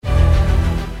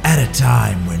a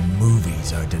time when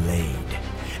movies are delayed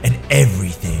and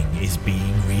everything is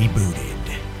being rebooted,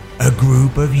 a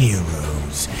group of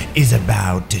heroes is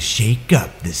about to shake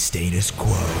up the status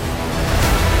quo.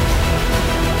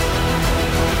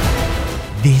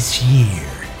 This year,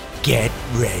 get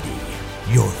ready.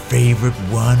 Your favorite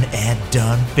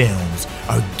one-and-done films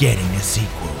are getting a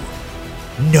sequel.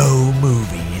 No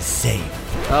movie is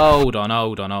safe. Hold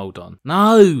on.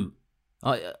 No!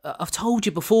 I've told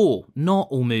you before, not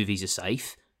all movies are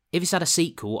safe. If it's had a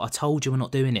sequel, I told you we're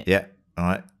not doing it. Yeah,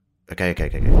 alright. Okay.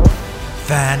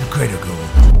 Fan critical.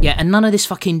 Yeah, and none of this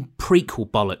fucking prequel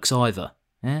bollocks either.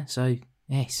 Yeah, so,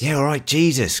 yes. Yeah, alright,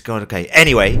 Jesus. God, okay.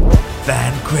 Anyway.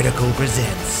 Fan critical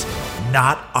presents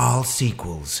Not All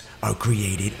Sequels Are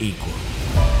Created Equal.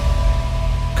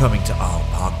 Coming to all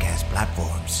podcast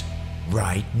platforms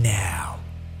right now.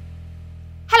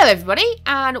 Hello everybody,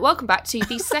 and welcome back to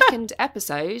the second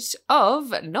episode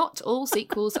of Not All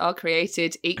Sequels Are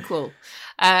Created Equal.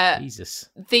 Jesus.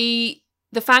 The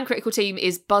fan critical team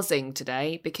is buzzing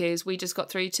today because we just got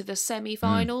through to the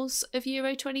semi-finals of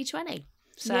Euro 2020.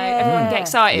 So everyone get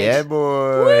excited. Yeah,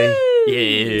 boy. Woo! Yeah.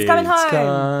 It's coming home.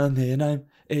 coming home.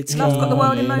 It's Love's got the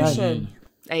world in motion.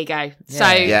 There you go.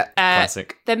 Yeah. So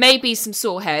Classic. there may be some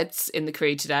sore heads in the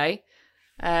crew today.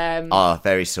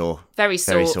 Very sore. Very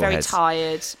sore, very heads.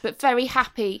 tired, but very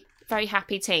happy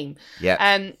team.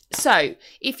 Yeah. So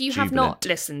if you have Jubilant. not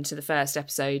listened to the first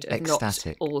episode of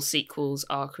Ecstatic. Not All Sequels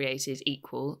Are Created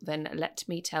Equal, then let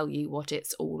me tell you what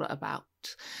it's all about.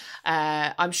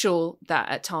 I'm sure that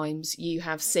at times you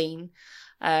have seen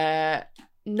a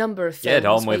number of films Get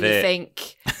on with where you it.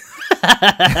 think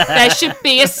there should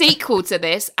be a sequel to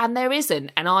this, and there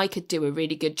isn't, and I could do a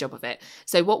really good job of it.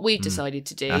 So what we've decided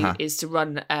to do is to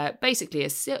run basically a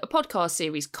podcast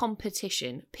series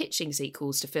competition, pitching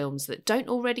sequels to films that don't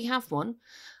already have one,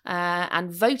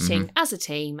 and voting as a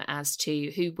team as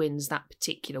to who wins that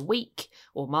particular week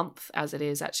or month, as it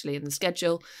is actually in the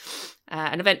schedule.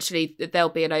 And eventually there'll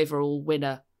be an overall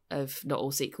winner of Not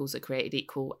All Sequels Are Created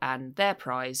Equal, and their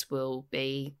prize will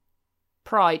be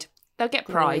Pride. They'll get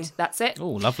Pride. That's it. Oh,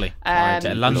 lovely. Um, Get a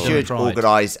We London should Pride.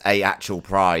 organise a actual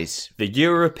prize. The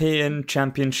European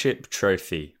Championship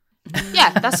Trophy.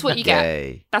 Yeah, that's what you get.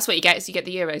 Yay. That's what you get, is you get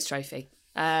the Euros trophy.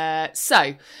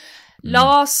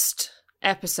 Last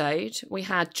episode, we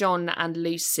had John and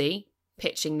Lucy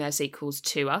pitching their sequels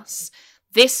to us.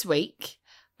 This week,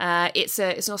 it's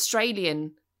an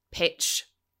Australian pitch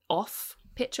off.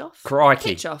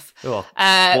 Crikey. Pitch off. Oh,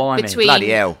 blimey. Between Bloody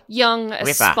hell. young,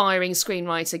 aspiring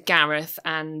screenwriter Gareth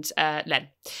and Len.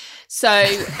 So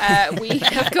we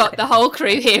have got the whole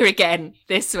crew here again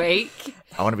this week.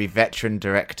 I want to be veteran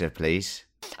director, please.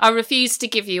 I refuse to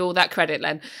give you all that credit,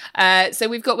 Len. So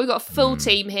we've got a full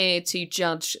team here to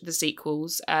judge the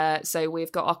sequels. So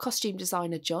we've got our costume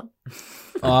designer, John.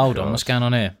 Oh, hold on. What's going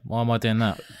on here? Why am I doing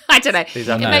that? I don't know. It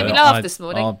No, made me laugh this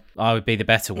morning. I would be the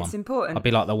better one. It's important. I'd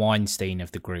be like the Weinstein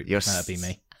of the group. You're That'd be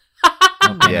me.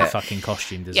 I'd be Yeah. the fucking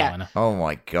costume designer. Oh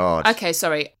my God. Okay,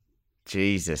 sorry.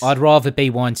 Jesus. I'd rather be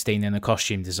Weinstein than the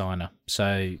costume designer.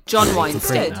 So John you can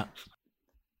Weinstein. print that.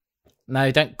 No,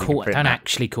 don't print that.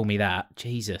 actually call me that.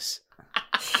 Jesus.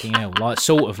 Fucking hell, like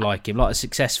sort of like him, like a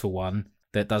successful one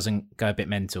that doesn't go a bit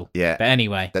mental. Yeah. But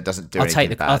anyway, That doesn't do I'll anything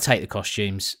take bad. I'll take the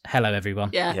costumes. Hello everyone.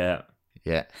 Yeah.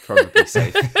 Yeah. Probably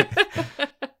safe.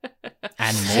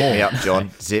 And Zip me more. up,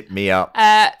 John. Zip me up.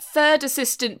 Third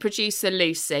assistant producer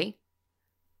Lucy.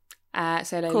 Say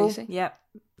hello, Cool. Lucy. Yep.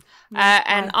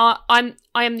 And I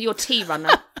am your tea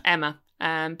runner, Emma.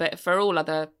 But for all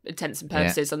other intents and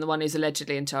purposes, I'm the one who's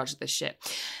allegedly in charge of this shit.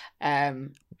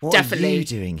 What definitely. are you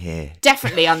doing here?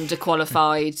 Definitely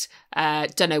underqualified.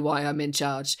 Don't know why I'm in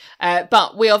charge.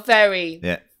 But we are very,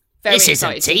 Yeah. very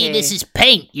excited to hear. is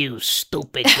paint, you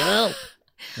stupid girl.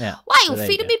 Yeah. Why are so you there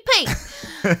feeding go. me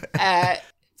pink?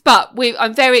 But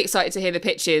I'm very excited to hear the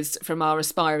pitches from our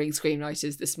aspiring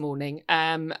screenwriters this morning.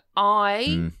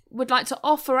 I would like to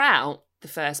offer out the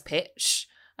first pitch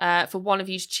for one of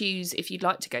you to choose if you'd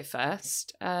like to go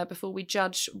first before we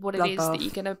judge what it is Bloodbath. that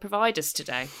you're going to provide us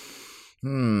today.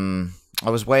 I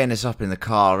was weighing this up in the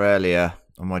car earlier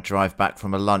on my drive back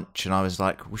from a lunch, and I was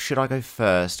like, well, should I go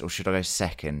first or should I go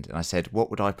second? And I said, what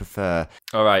would I prefer?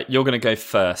 All right, you're going to go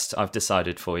first. I've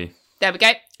decided for you. There we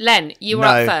go. Len, you are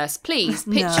No. up first. Please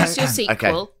pitch No. us your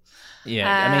sequel. Yeah,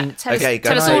 I mean, tell us, okay,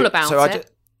 tell go us on. all about So I it.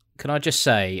 can I just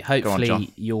say, hopefully John.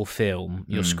 your film,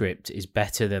 your script is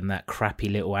better than that crappy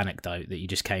little anecdote that you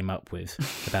just came up with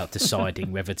about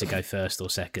deciding whether to go first or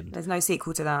second. There's no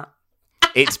sequel to that.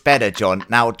 It's better, John.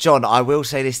 Now, John, I will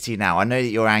say this to you now. I know that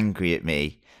you're angry at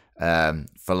me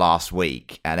for last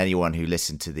week, and anyone who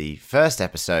listened to the first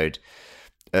episode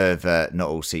of Not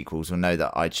All Sequels will know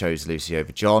that I chose Lucy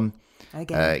over John,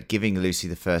 giving Lucy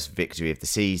the first victory of the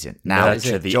season. Now,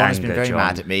 John has been very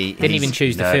mad at me. Didn't even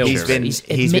choose the film.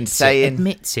 He's been saying...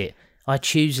 Admits it. I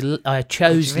chose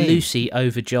Lucy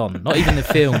over John. Not even the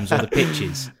films or the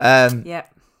pictures.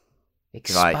 Yep.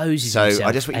 Exposes So himself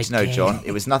I just want you to know, again. John,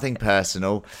 it was nothing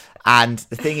personal. And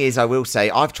the thing is, I will say,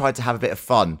 I've tried to have a bit of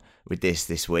fun with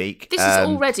this week. This is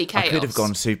already chaos. I could have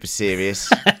gone super serious.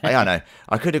 I know.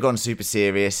 I could have gone super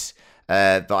serious,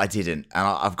 but I didn't. And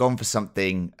I've gone for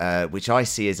something which I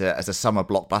see as a summer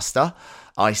blockbuster.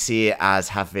 I see it as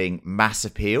having mass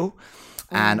appeal.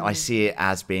 And I see it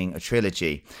as being a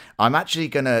trilogy. I'm actually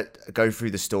going to go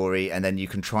through the story, and then you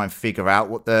can try and figure out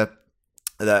what the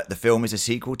film is a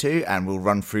sequel to, and we'll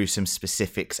run through some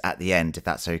specifics at the end, if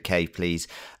that's okay, please.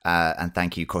 And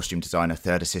thank you, costume designer,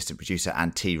 third assistant producer,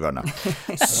 and tea runner.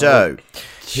 So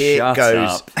here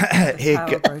goes.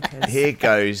 Here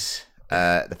goes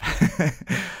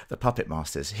the Puppet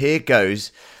Masters. Here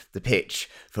goes the pitch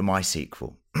for my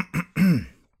sequel. I'll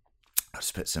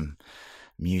just put some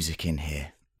music in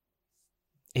here.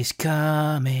 It's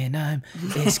coming home.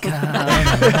 It's coming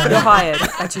home. You're hired.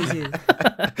 I choose you.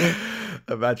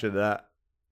 Imagine that.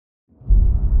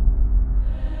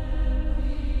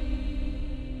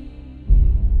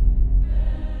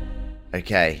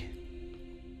 Okay.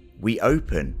 We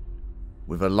open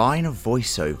with a line of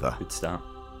voiceover. Good start.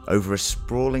 Over a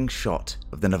sprawling shot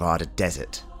of the Nevada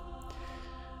desert.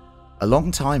 A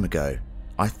long time ago,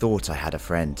 I thought I had a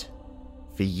friend.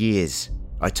 For years,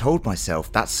 I told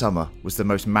myself that summer was the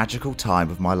most magical time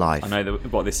of my life. I know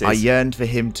what this is. I yearned for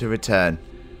him to return.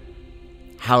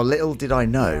 How little did I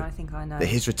know, Yeah, I think I know. that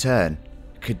his return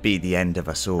could be the end of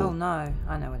us all. Oh no,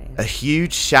 I know what it A is.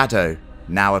 huge shadow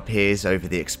now appears over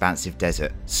the expansive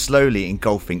desert, slowly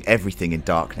engulfing everything in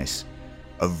darkness.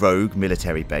 A rogue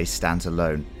military base stands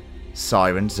alone,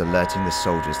 sirens alerting the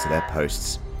soldiers to their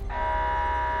posts.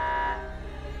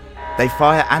 They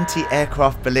fire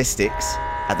anti-aircraft ballistics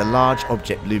at the large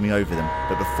object looming over them,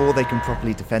 but before they can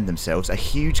properly defend themselves, a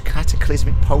huge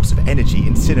cataclysmic pulse of energy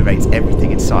incinerates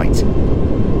everything in sight.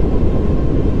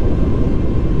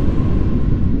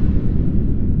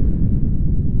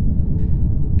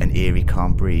 An eerie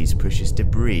calm breeze pushes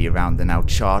debris around the now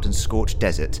charred and scorched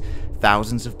desert,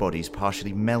 thousands of bodies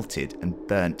partially melted and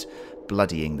burnt,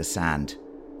 bloodying the sand.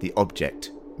 The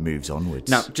object moves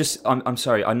onwards. Now, I'm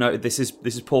sorry. I know this is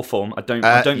poor form. I don't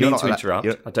you're mean not to allowed- interrupt.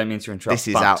 you're- I don't mean to interrupt.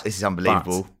 This is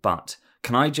unbelievable. But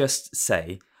can I just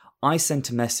say, I sent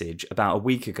a message about a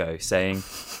week ago saying,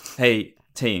 "Hey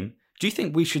team, do you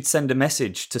think we should send a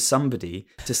message to somebody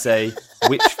to say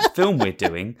which film we're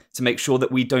doing to make sure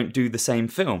that we don't do the same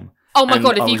film?" Oh my And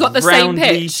God, have I you was got the same roundly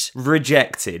pitch?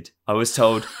 Rejected. I was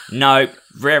told, no,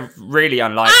 really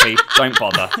unlikely. Don't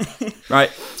bother. Right.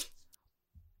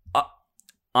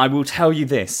 I will tell you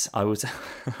this. I'll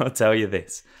tell you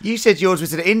this. You said yours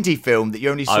was an indie film that you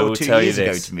only I saw will 2 tell you years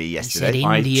ago this. to me said yesterday. indie.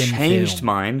 I Indian changed film.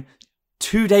 mine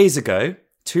 2 days ago.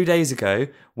 2 days ago,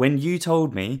 when you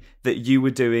told me that you were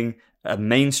doing a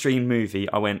mainstream movie,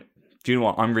 I went, do you know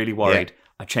what? I'm really worried. Yeah.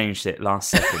 I changed it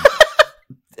last second.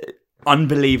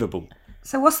 Unbelievable.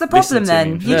 So what's the problem Listen to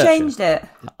then? me. You Yeah. changed it.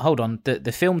 Hold on.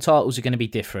 The film titles are going to be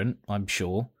different, I'm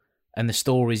sure, and the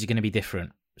stories are going to be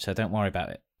different. So don't worry about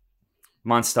it.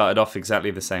 Mine started off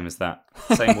exactly the same as that.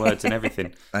 Same words and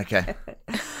everything. Okay.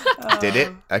 Did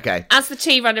it? Okay. As the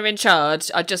tea runner in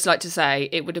charge, I'd just like to say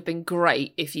it would have been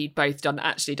great if you'd both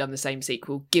actually done the same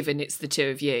sequel, given it's the two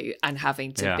of you and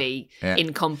having to be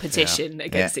in competition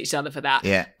against each other for that.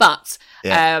 Yeah. But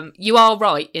Yeah. you are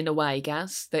right in a way,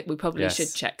 Gaz, that we probably Yes.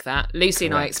 should check that. Lucy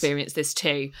and I Correct. experienced this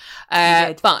too.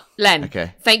 did. But Len,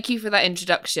 Okay. thank you for that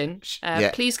introduction. Yeah.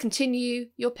 Please continue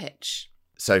your pitch.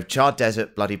 So, charred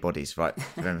desert, bloody bodies. Right.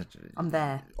 I'm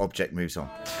there. Object moves on.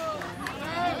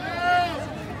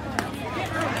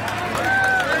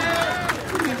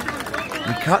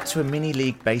 We cut to a mini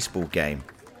league baseball game.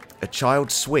 A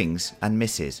child swings and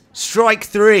misses. Strike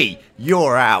 3!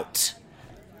 You're out!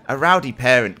 A rowdy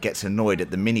parent gets annoyed at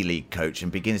the mini league coach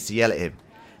and begins to yell at him.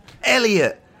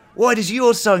 Elliot, why does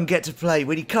your son get to play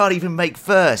when he can't even make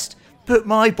first? Put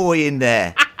my boy in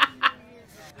there.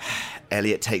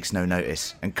 Elliot takes no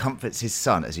notice and comforts his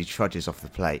son as he trudges off the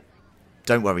plate.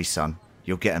 Don't worry, son.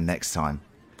 You'll get him next time.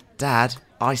 Dad,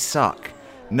 I suck.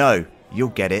 No, you'll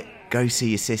get it. Go see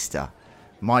your sister.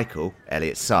 Michael,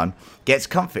 Elliot's son, gets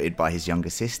comforted by his younger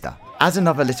sister. As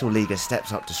another little leaguer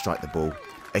steps up to strike the ball,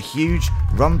 a huge,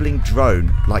 rumbling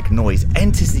drone-like noise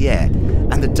enters the air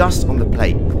and the dust on the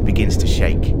plate begins to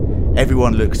shake.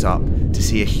 Everyone looks up to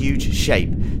see a huge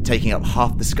shape taking up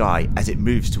half the sky as it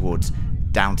moves towards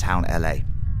downtown LA.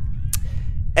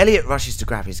 Elliot rushes to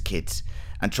grab his kids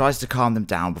and tries to calm them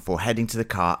down before heading to the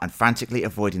car and frantically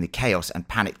avoiding the chaos and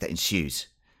panic that ensues.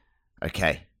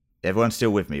 Okay, everyone's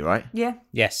still with me, right? Yeah.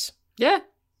 Yes. Yeah.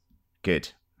 Good.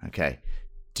 Okay.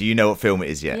 Do you know what film it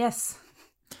is yet? Yes.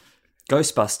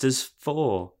 Ghostbusters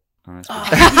 4.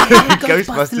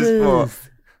 Ghostbusters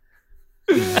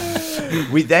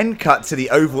 4. We then cut to the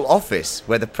Oval Office,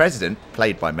 where the president,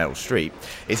 played by Meryl Streep,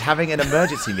 is having an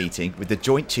emergency meeting with the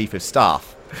Joint Chief of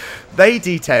Staff. They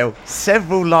detail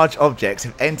several large objects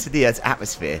have entered the Earth's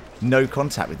atmosphere. No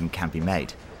contact with them can be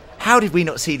made. How did we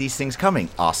not see these things coming?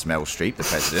 Asked Meryl Streep, the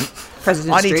president.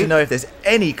 I need to know if there's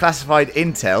any classified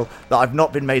intel that I've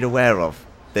not been made aware of.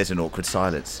 There's an awkward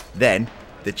silence. Then,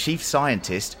 the chief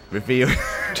scientist reveals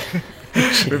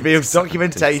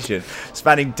documentation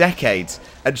spanning decades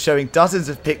and showing dozens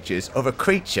of pictures of a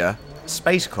creature,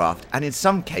 spacecraft, and in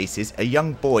some cases, a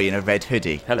young boy in a red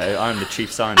hoodie. Hello, I'm the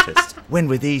chief scientist. When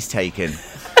were these taken?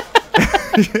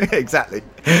 Exactly.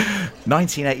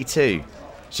 1982.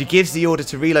 She gives the order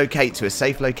to relocate to a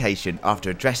safe location after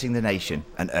addressing the nation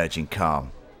and urging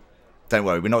calm. Don't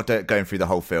worry, we're not going through the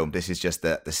whole film. This is just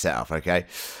the setup, okay?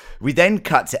 We then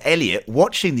cut to Elliot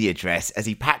watching the address as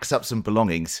he packs up some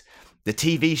belongings. The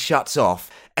TV shuts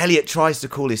off. Elliot tries to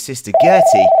call his sister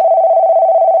Gertie.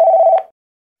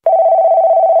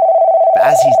 But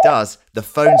as he does, the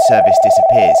phone service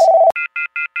disappears.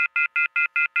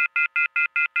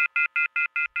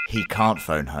 He can't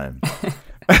phone home.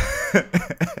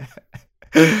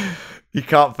 You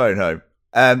can't phone home.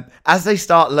 As they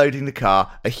start loading the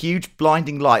car, a huge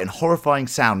blinding light and horrifying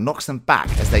sound knocks them back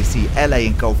as they see LA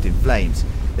engulfed in flames.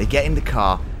 They get in the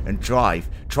car and drive,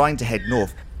 trying to head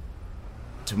north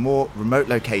to more remote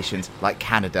locations like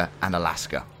Canada and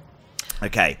Alaska.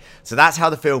 Okay, so that's how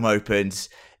the film opens.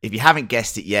 If you haven't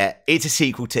guessed it yet, it's a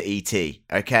sequel to E.T.,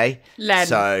 okay? Len,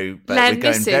 we're going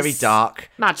this very is dark.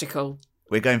 Magical.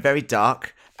 We're going very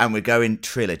dark. And we're going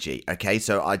trilogy, okay?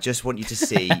 So I just want you to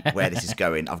see where this is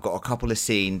going. I've got a couple of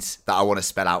scenes that I want to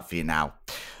spell out for you now.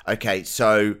 Okay,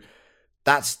 so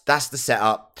that's the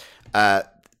setup.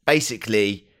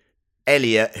 Basically,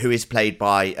 Elliot, who is played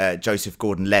by Joseph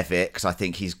Gordon-Levitt, because I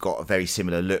think he's got a very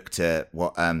similar look to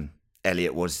what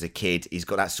Elliot was as a kid. He's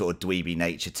got that sort of dweeby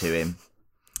nature to him.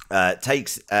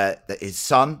 Takes his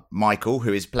son, Michael,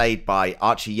 who is played by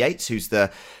Archie Yates, who's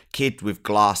the kid with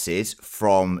glasses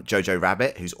from Jojo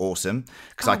Rabbit, who's awesome.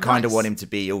 Because I kind of want him to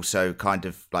be also kind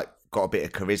of like got a bit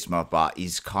of charisma, but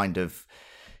he's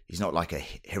not like a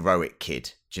heroic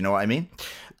kid. Do you know what I mean?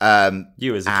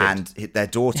 You as a kid. And their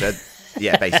daughter,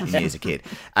 yeah, basically me as a kid,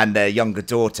 and their younger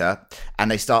daughter,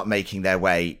 and they start making their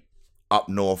way up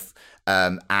north.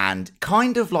 And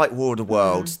kind of like War of the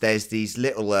Worlds, there's these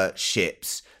little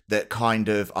ships that kind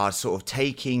of are sort of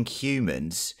taking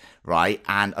humans, right?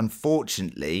 And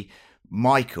unfortunately,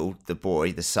 Michael, the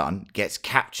boy, the son, gets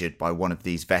captured by one of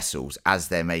these vessels as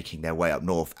they're making their way up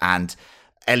north. And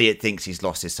Elliot thinks he's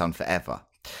lost his son forever.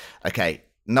 Okay,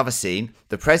 another scene.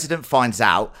 The president finds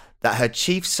out that her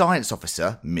chief science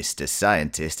officer, Mr.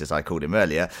 Scientist, as I called him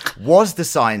earlier, was the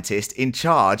scientist in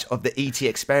charge of the ET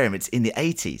experiments in the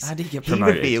 80s. How did he get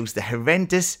promoted? He reveals the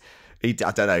horrendous... I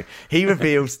don't know. He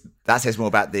reveals... That says more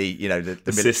about the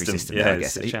military system, yeah, I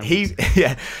guess.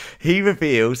 He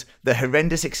reveals the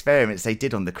horrendous experiments they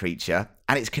did on the creature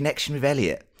and its connection with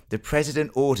Elliot. The president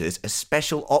orders a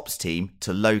special ops team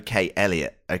to locate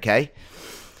Elliot, okay?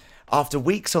 After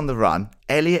weeks on the run,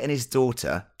 Elliot and his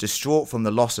daughter, distraught from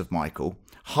the loss of Michael,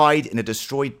 hide in a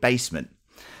destroyed basement.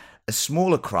 A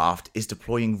smaller craft is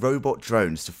deploying robot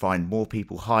drones to find more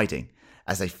people hiding.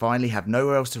 As they finally have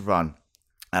nowhere else to run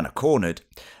and are cornered,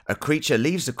 a creature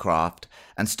leaves the craft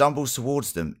and stumbles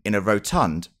towards them in a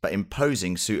rotund but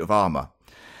imposing suit of armour.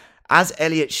 As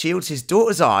Elliot shields his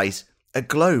daughter's eyes, a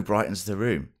glow brightens the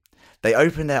room. They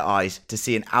open their eyes to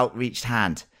see an outreached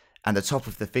hand, and the top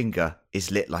of the finger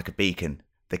is lit like a beacon.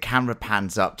 The camera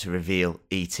pans up to reveal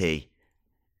E.T.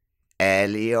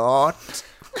 Elliot,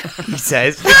 he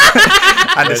says,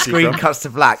 and the screen cuts to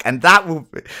black. And that will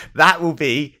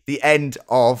be the end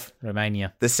of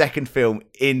Romania, the second film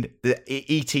in the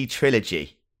E.T.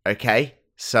 trilogy. Okay,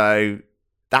 so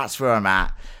that's where I'm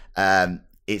at.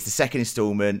 It's the second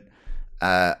installment.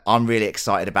 I'm really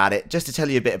excited about it. Just to tell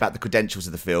you a bit about the credentials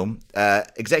of the film,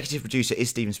 executive producer is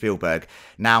Steven Spielberg.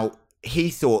 Now,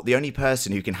 he thought the only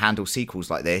person who can handle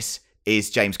sequels like this is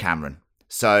James Cameron.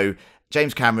 So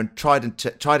James Cameron tried and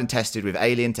tested with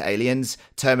Alien to Aliens,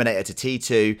 Terminator to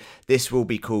T2. This will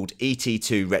be called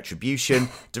ET2 Retribution,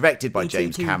 directed by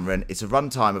James Cameron. It's a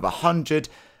runtime of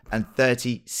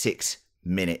 136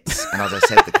 minutes. And as I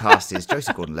said, the cast is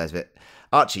Joseph Gordon-Levitt,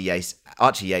 Archie Yates,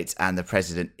 and the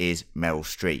president is Meryl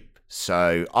Streep.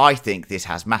 So I think this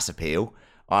has mass appeal.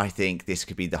 I think this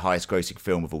could be the highest grossing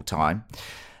film of all time,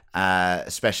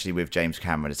 especially with James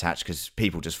Cameron attached, because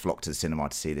people just flock to the cinema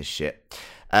to see this shit.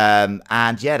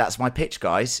 And yeah, that's my pitch,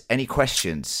 guys. Any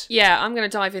questions? Yeah, I'm going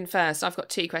to dive in first. I've got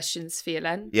 2 questions for you,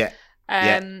 Len. Yeah.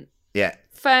 Yeah.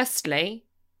 Firstly,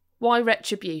 why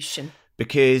Retribution?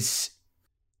 Because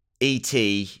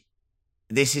E.T.,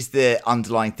 this is the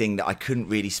underlying thing that I couldn't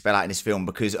really spell out in this film,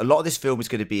 because a lot of this film is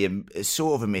going to be a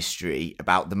sort of a mystery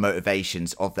about the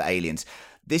motivations of the aliens.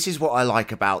 This is what I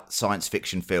like about science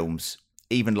fiction films,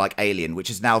 even like Alien, which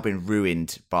has now been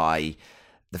ruined by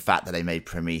the fact that they made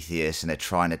Prometheus and they're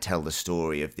trying to tell the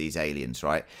story of these aliens,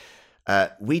 right?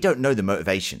 We don't know the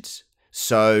motivations.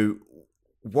 So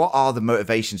what are the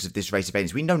motivations of this race of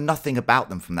aliens? We know nothing about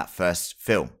them from that first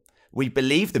film. We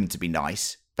believe them to be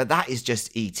nice, but that is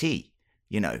just E.T.,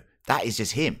 that is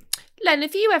just him. Len,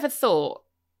 have you ever thought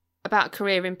about a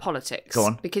career in politics? Go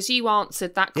on. Because you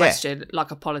answered that question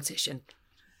like a politician.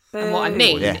 And what I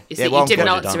mean is that you I'm didn't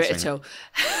good at answer it at answering all.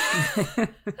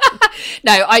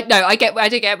 I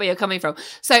get where you're coming from.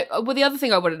 So, well, the other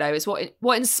thing I want to know is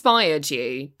what inspired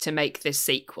you to make this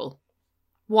sequel?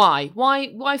 Why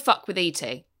fuck with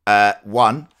E.T.?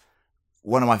 One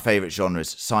of my favourite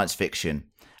genres, science fiction.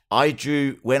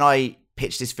 When I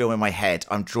pitched this film in my head,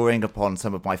 I'm drawing upon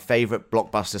some of my favourite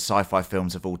blockbuster sci-fi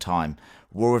films of all time.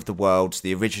 War of the Worlds,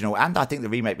 the original, and I think the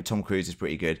remake with Tom Cruise is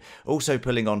pretty good. Also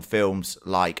pulling on films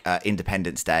like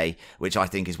Independence Day, which I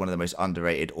think is one of the most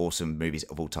underrated, awesome movies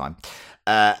of all time.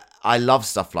 I love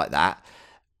stuff like that.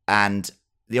 And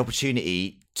the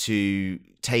opportunity to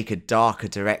take a darker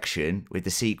direction with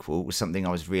the sequel was something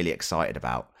I was really excited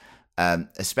about.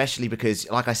 Especially because,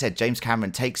 like I said, James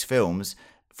Cameron takes films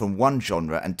from one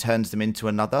genre and turns them into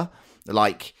another.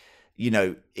 Like,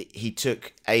 he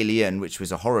took Alien, which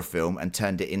was a horror film, and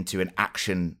turned it into an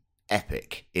action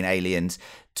epic in Aliens.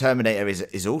 Terminator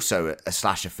is also a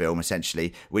slasher film,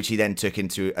 essentially, which he then took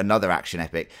into another action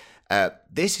epic.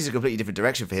 This is a completely different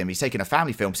direction for him. He's taken a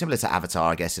family film, similar to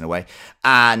Avatar, I guess, in a way,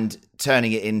 and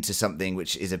turning it into something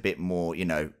which is a bit more,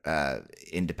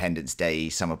 Independence Day,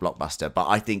 summer blockbuster. But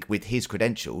I think with his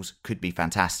credentials, could be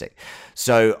fantastic.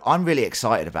 So I'm really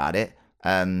excited about it.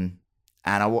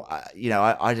 And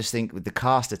I just think with the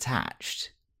cast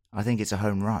attached, I think it's a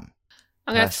home run.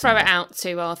 I'm going to throw it out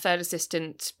to our third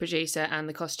assistant producer and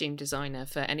the costume designer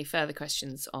for any further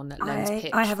questions on Len's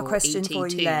pitch. I have a question for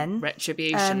you, Len.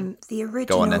 Retribution. The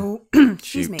original,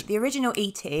 excuse me, the original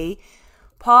E.T.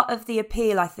 Part of the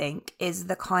appeal, I think, is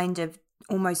the kind of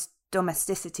almost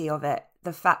domesticity of it.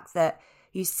 The fact that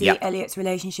you see Elliot's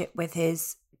relationship with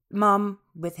his mum,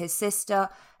 with his sister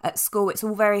at school. It's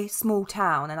all very small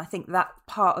town, and I think that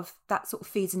part of that sort of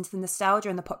feeds into the nostalgia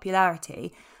and the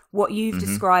popularity. What you've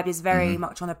described is very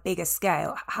much on a bigger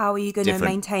scale. How are you going to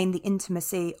maintain the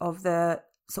intimacy of the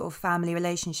sort of family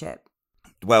relationship?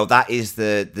 Well, that is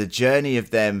the journey of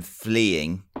them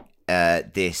fleeing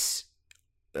this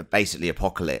basically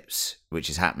apocalypse, which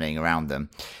is happening around them,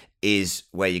 is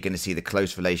where you're going to see the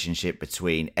close relationship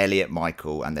between Elliot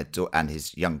Michael and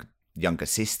his younger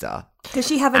sister. Does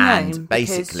she have a name?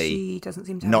 Basically, she doesn't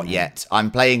seem to have not a name. yet.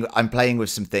 I'm playing with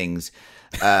some things.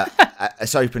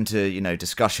 It's open to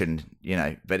discussion,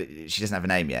 but she doesn't have a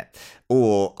name yet.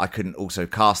 Or I couldn't also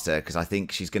cast her because I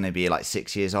think she's going to be like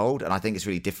 6 years old, and I think it's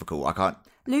really difficult. I can't.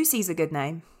 Lucy's a good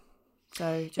name.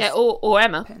 So just or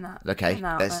Emma. Okay,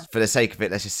 for the sake of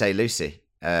it, let's just say Lucy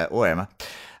or Emma.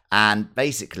 And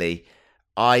basically,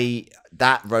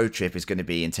 that road trip is going to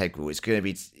be integral. It's going to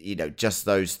be, just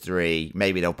those three.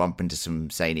 Maybe they'll bump into some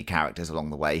zany characters along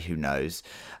the way. Who knows?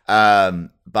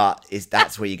 But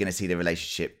that's where you're going to see the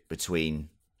relationship between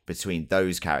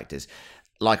those characters.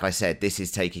 Like I said, this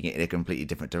is taking it in a completely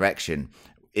different direction.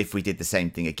 If we did the same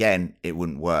thing again, it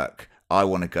wouldn't work. I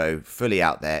want to go fully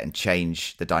out there and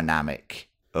change the dynamic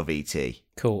of E.T.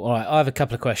 Cool. All right, I have a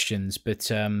couple of questions, but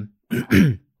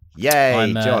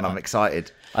Yay, John! I'm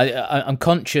excited. I'm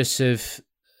conscious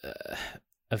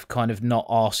of kind of not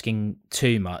asking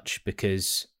too much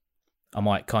because I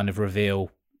might kind of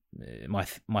reveal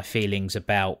my feelings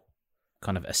about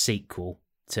kind of a sequel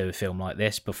to a film like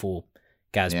this before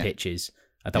Gaz pitches.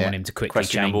 I don't want him to quickly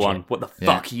Question change number one: it. what the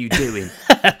fuck are you doing?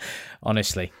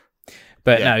 Honestly.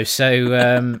 But no,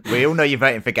 so we all know you're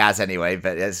voting for Gaz anyway.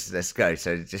 But let's go.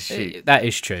 So just shoot. That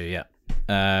is true, yeah.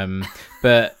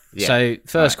 But so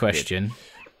first question: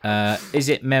 is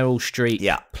it Meryl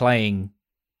Streep playing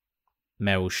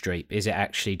Meryl Streep? Is it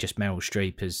actually just Meryl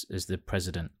Streep as the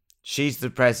president? She's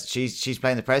the she's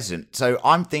playing the president. So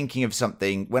I'm thinking of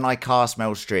something. When I cast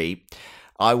Meryl Streep,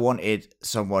 I wanted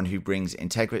someone who brings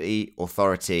integrity,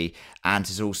 authority, and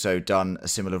has also done a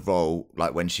similar role,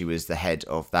 like when she was the head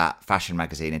of that fashion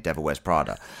magazine in Devil Wears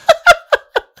Prada.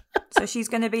 So she's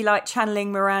going to be like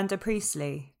channeling Miranda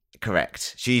Priestley.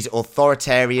 Correct. She's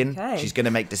authoritarian. Okay. She's going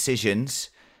to make decisions.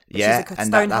 But Yeah, she's a and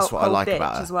stone that's what I cold like bitch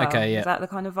about her. as well. Okay, yeah. Is that the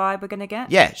kind of vibe we're going to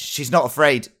get? Yeah, she's not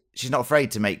afraid. She's not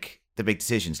afraid to make the big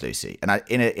decisions, Lucy. And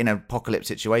in an apocalypse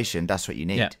situation, that's what you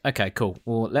need. Yeah. Okay. Cool.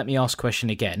 Well, let me ask a question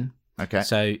again. Okay.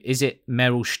 So, is it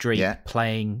Meryl Streep Yeah.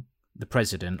 playing the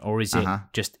president, or is it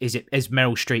has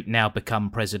Meryl Streep now become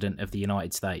president of the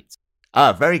United States?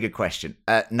 Very good question.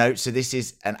 No, so this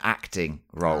is an acting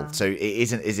role. So it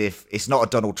isn't as if it's not a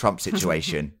Donald Trump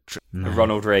situation.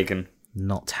 Ronald Reagan.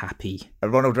 Not happy. A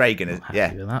Ronald Reagan is, Not happy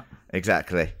yeah, with that.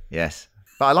 exactly. Yes.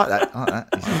 But I like that. I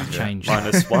like that. Change.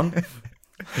 -1.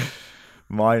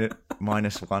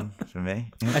 Minus one for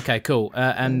me. Okay. Cool.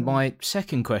 And my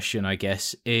second question, I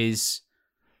guess, is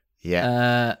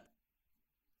Yeah.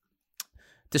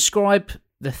 describe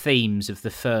the themes of the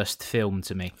first film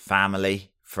to me.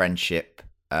 Family, friendship,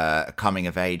 a coming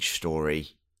of age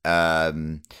story.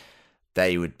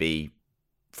 They would be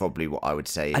probably what I would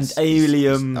say And is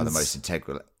aliens. are the most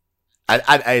integral. And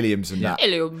aliens and that.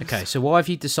 Ilium. Okay. So why have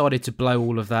you decided to blow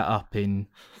all of that up in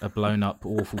a blown up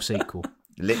awful sequel?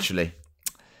 Literally.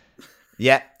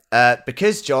 Yeah.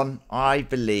 Because, John, I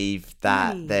believe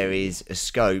that there is a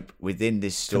scope within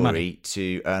this story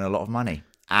to earn a lot of money.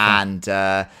 And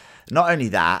not only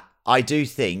that, I do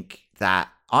think that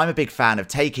I'm a big fan of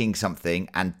taking something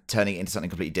and turning it into something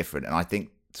completely different. And I think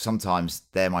sometimes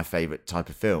they're my favourite type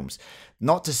of films.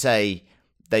 Not to say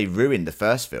they ruin the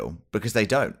first film, because they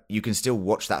don't. You can still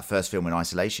watch that first film in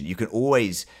isolation. You can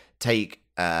always take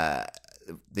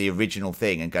the original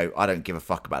thing and go, I don't give a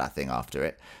fuck about that thing after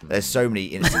it. There's so many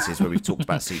instances where we've talked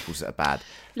about sequels that are bad.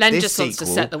 Len This just wants to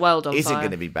sequel set the world on isn't fire.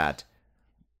 going to be bad.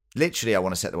 Literally, I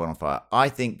want to set the world on fire. I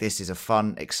think this is a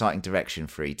fun, exciting direction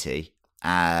for E.T.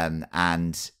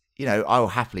 And you know, I will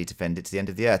happily defend it to the end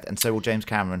of the earth, and so will James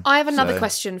Cameron. I have another So-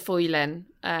 question for you, Len,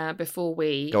 before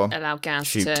we Go on. allow Gaz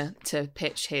Shoot. to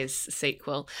pitch his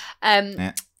sequel.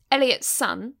 Yeah. Elliot's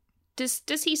son, does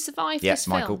he survive Yes, this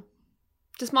film? Michael.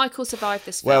 Does Michael survive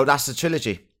this film? Well, that's the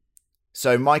trilogy.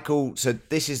 So Michael, so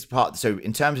this is part. So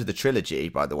in terms of the trilogy,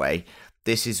 by the way,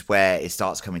 this is where it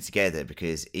starts coming together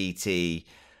because E.T.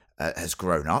 Has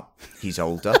grown up. He's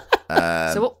older.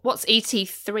 so what's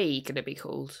ET3 going to be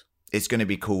called? It's going to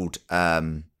be called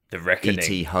The Reckoning.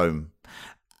 E.T. Home,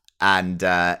 and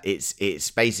it's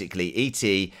basically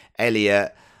E.T.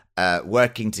 Elliot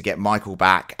working to get Michael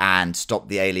back and stop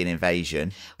the alien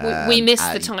invasion. We missed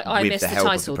the and title. I with missed the help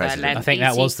of title there, president. Len. I think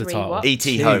that was the ET3 title. what?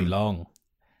 E.T. Too Home. long.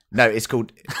 No, it's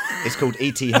called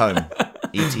E.T. Home.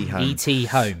 E.T. Home. E.T.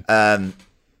 Home.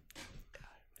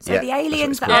 So Yeah, the that's what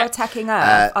aliens it's that called. are attacking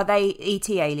Earth, are they ET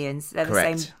aliens? They're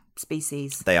correct. the same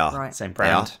species. They are. Right. Same They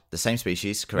are brand. the same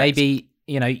species. Correct. Maybe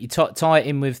you tie it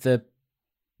in with the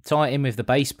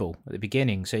baseball at the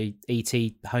beginning. So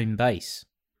E.T. home base.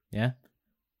 Yeah.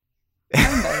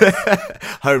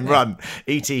 home run.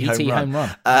 E.T. E.T. home home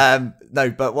run. No,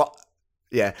 but what?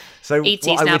 Yeah. So E.T.'s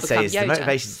what I now would say become is the Yoda.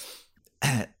 motivations.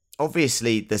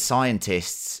 Obviously, the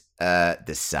scientists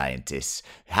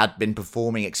had been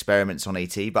performing experiments on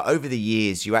E.T., but over the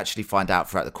years, you actually find out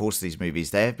throughout the course of these movies,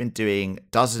 they have been doing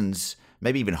dozens,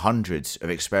 maybe even hundreds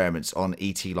of experiments on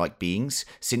ET-like beings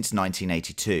since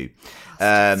 1982.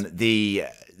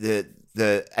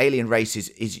 The alien race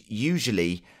is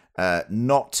usually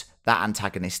not that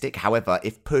antagonistic. However,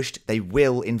 if pushed, they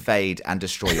will invade and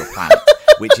destroy your planet,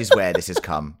 which is where this has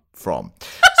come from.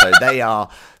 So they are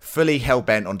fully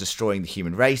hell-bent on destroying the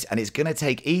human race, and it's going to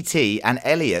take E.T. and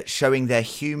Elliot showing their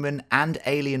human and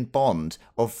alien bond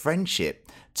of friendship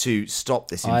to stop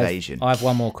this invasion. I have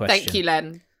one more question. Thank you,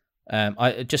 Len.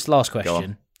 Just last Go on.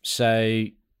 question. So,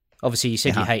 obviously, you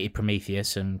said you Yeah. hated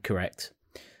Prometheus, and correct.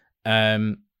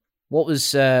 What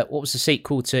was the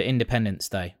sequel to Independence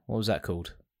Day? What was that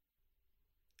called?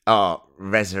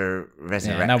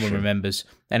 Resurrection. Yeah, no one remembers.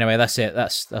 Anyway, that's it.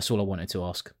 That's all I wanted to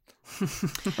ask.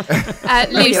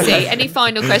 Lucy, any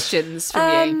final questions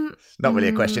from you? Not really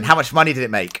a question. How much money did it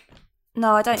make?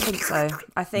 No, I don't think so.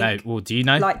 I think, No, well, do you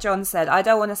know? like John said, I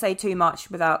don't want to say too much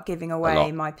without giving away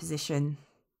lot. my position.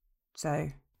 So,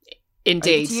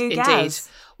 Indeed, over to you, indeed. Gaz.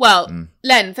 Well,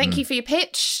 Len, thank you for your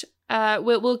pitch.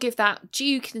 We'll give that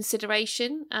due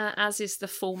consideration, as is the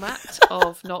format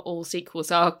of Not All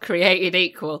Sequels Are Created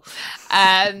Equal.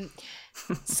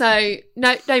 So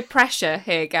no pressure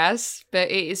here, Gaz,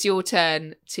 but it is your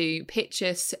turn to pitch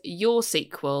us your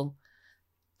sequel.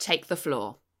 Take the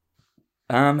floor.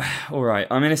 All right.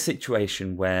 I'm in a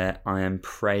situation where I am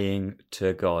praying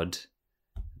to God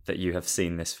that you have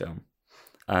seen this film.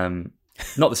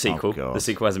 Not the sequel. Oh, the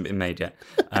sequel hasn't been made yet.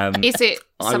 Is it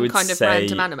some kind of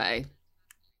random anime?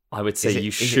 I would say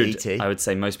you should. E.T.? I would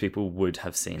say most people would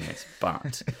have seen this,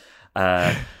 but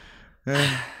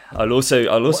I'll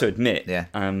also admit. Yeah.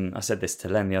 I said this to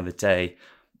Len the other day.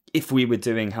 If we were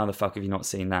doing How the Fuck Have You Not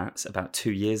Seen That about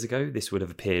 2 years ago, this would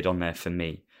have appeared on there for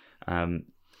me. Oh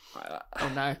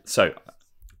no! So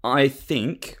I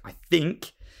think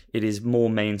it is more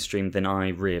mainstream than I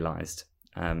realised,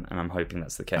 and I'm hoping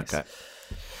that's the case. Okay.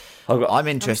 I'm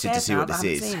interested to see what this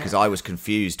is because I was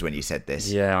confused when you said this.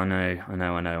 Yeah, I know.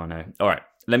 All right,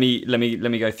 let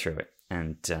me go through it,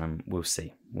 and we'll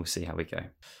see how we go.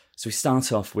 So we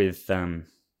start off with a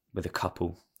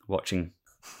couple watching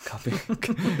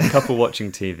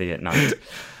TV at night,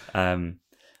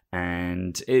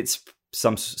 and it's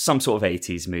some sort of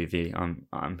 80s movie,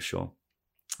 I'm sure.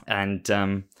 And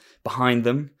behind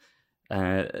them,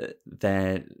 their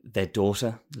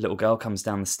daughter, little girl, comes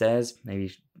down the stairs,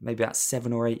 maybe about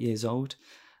 7 or 8 years old.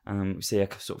 We see her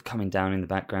sort of coming down in the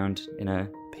background in her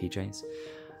PJs,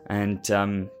 and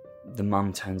the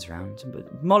mum turns around.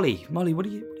 But Molly, what are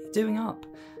you doing up?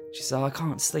 She says, I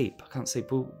can't sleep.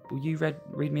 Will you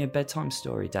read me a bedtime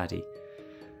story, Daddy?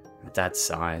 And the dad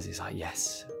sighs. He's like,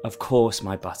 yes, of course,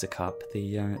 my buttercup.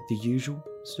 The usual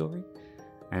story.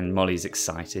 And Molly's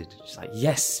excited. She's like,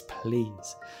 yes,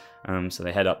 please. So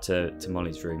they head up to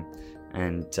Molly's room,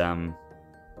 and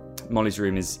Molly's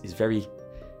room is very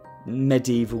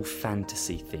medieval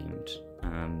fantasy themed.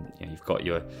 You've got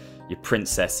your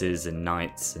princesses and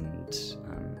knights and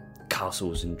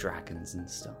castles and dragons and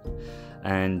stuff.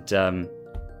 And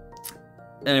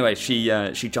anyway, she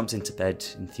jumps into bed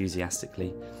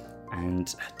enthusiastically, and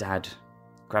her dad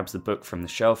grabs the book from the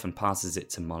shelf and passes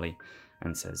it to Molly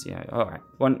and says, all right,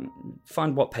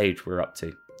 find what page we're up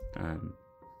to.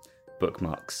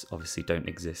 Bookmarks obviously don't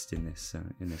exist in this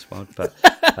world, but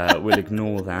we'll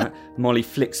ignore that. Molly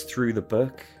flicks through the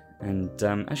book, and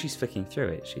as she's flicking through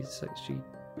it, she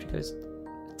goes,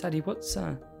 Daddy, what's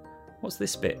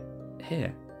this bit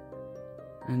here?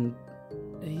 And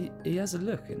he has a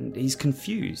look, and he's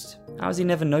confused. How has he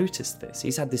never noticed this?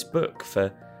 He's had this book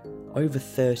for over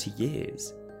 30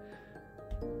 years.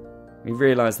 We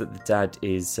realise that the dad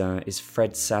is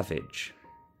Fred Savage,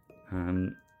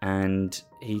 and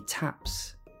he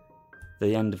taps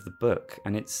the end of the book,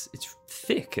 and it's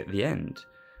thick at the end,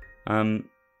 and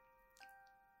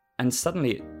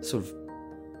suddenly it sort of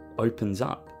opens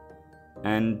up,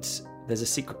 and there's a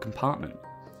secret compartment,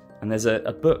 and there's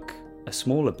a book, a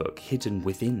smaller book, hidden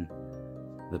within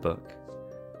the book.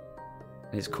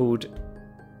 And it's called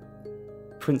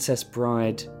Princess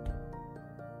Bride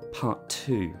Part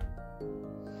 2.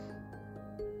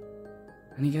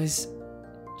 And he goes,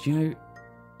 do you know,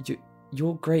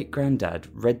 your great-granddad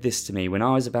read this to me when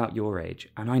I was about your age,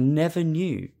 and I never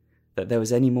knew that there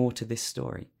was any more to this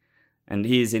story. And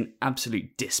he is in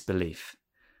absolute disbelief.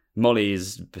 Molly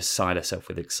is beside herself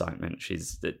with excitement.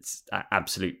 It's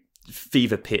absolute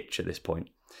fever pitch at this point.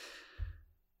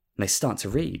 And they start to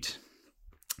read.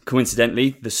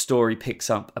 Coincidentally, the story picks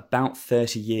up about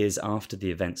 30 years after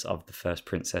the events of the first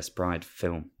Princess Bride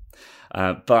film.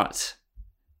 But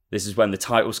this is when the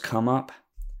titles come up.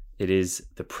 It is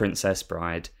The Princess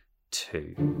Bride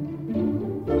 2.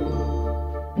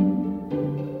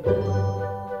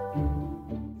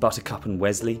 Buttercup and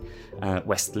Westley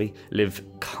live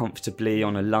comfortably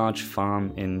on a large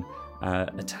farm in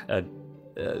a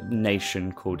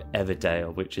nation called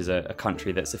Everdale, which is a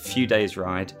country that's a few days'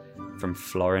 ride from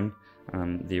Florin,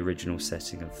 the original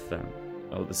setting of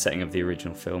the setting of the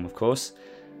original film, of course.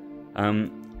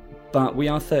 But we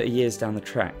are 30 years down the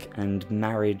track, and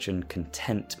marriage and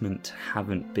contentment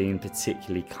haven't been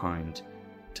particularly kind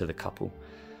to the couple.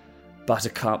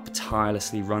 Buttercup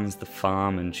tirelessly runs the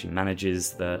farm, and she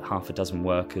manages the half a dozen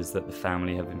workers that the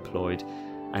family have employed.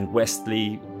 And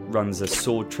Westley runs a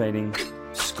sword training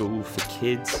school for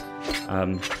kids,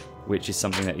 which is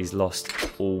something that he's lost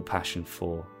all passion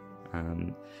for.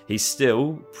 He's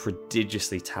still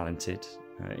prodigiously talented,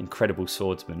 incredible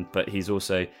swordsman, but he's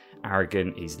also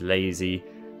arrogant, he's lazy,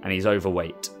 and he's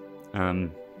overweight.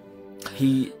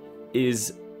 He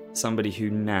is somebody who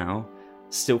now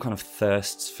still kind of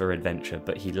thirsts for adventure,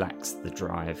 but he lacks the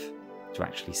drive to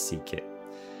actually seek it.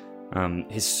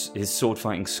 His sword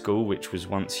fighting school, which was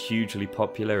once hugely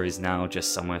popular, is now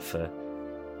just somewhere for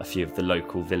a few of the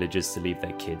local villagers to leave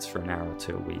their kids for an hour or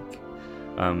two a week.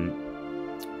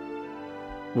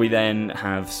 We then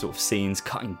have sort of scenes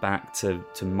cutting back to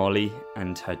Molly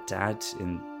and her dad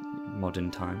in modern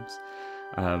times.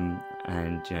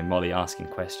 And Molly asking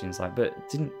questions like, but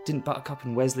didn't Buttercup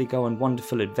and Wesley go on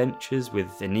wonderful adventures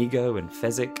with Inigo and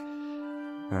Fezzik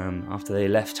after they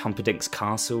left Humperdinck's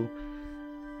castle?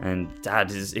 And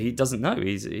Dad he doesn't know.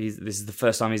 This is the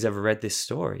first time he's ever read this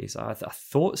story. So I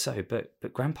thought so,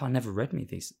 but Grandpa never read me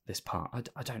this part.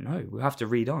 I don't know. We'll have to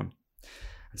read on.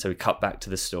 And so we cut back to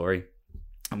the story,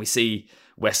 and we see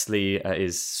Wesley at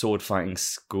his sword fighting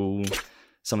school.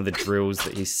 Some of the drills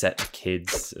that he's set the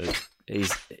kids.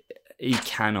 He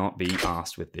cannot be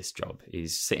asked with this job.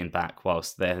 He's sitting back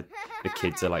whilst the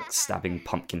kids are like stabbing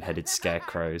pumpkin-headed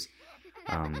scarecrows.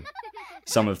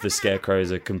 Some of the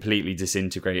scarecrows are completely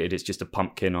disintegrated. It's just a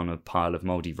pumpkin on a pile of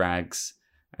mouldy rags.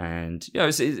 And,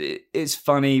 it's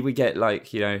funny. We get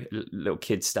little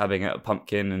kids stabbing at a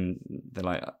pumpkin, and they're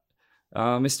like,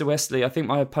 Mr. Wesley, I think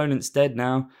my opponent's dead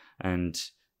now. And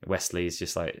Wesley's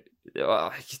just like,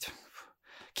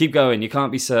 keep going. You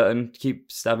can't be certain.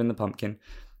 Keep stabbing the pumpkin.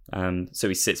 So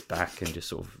he sits back and just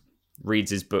sort of reads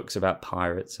his books about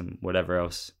pirates and whatever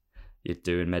else you'd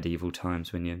do in medieval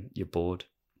times when you're bored.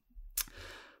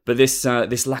 But this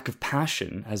lack of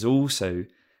passion has also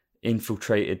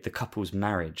infiltrated the couple's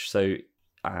marriage. So,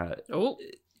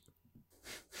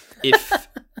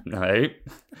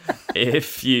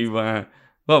 if you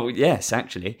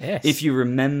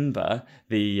remember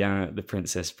the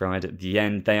Princess Bride at the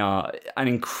end, they are an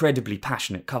incredibly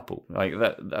passionate couple. Like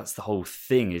that's the whole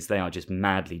thing, is they are just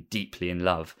madly, deeply in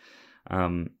love.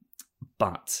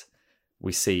 But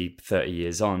we see 30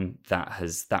 years on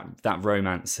that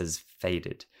romance has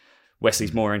faded.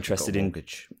 Wesley's more interested in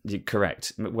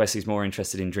correct. Wesley's more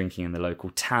interested in drinking in the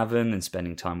local tavern and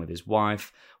spending time with his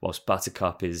wife, whilst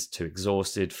Buttercup is too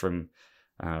exhausted from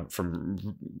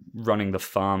running the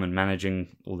farm and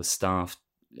managing all the staff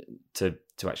to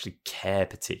actually care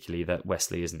particularly that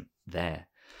Wesley isn't there.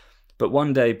 But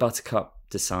one day Buttercup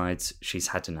decides she's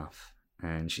had enough,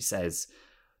 and she says,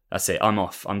 "That's it, I'm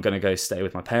off. I'm going to go stay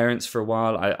with my parents for a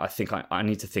while. I think I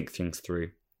need to think things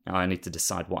through. I need to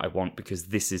decide what I want, because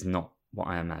this is not what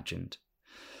I imagined."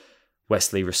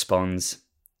 Wesley responds,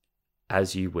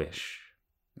 "As you wish,"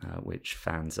 which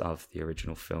fans of the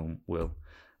original film will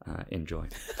enjoy.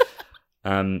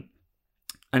 And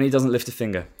he doesn't lift a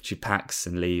finger. She packs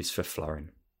and leaves for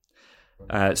Florin.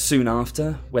 Soon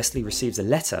after, Wesley receives a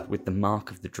letter with the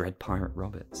mark of the dread pirate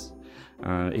Roberts.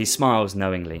 He smiles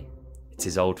knowingly. It's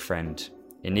his old friend,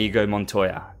 Inigo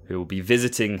Montoya, who will be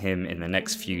visiting him in the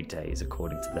next few days,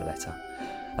 according to the letter.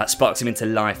 That sparks him into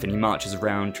life, and he marches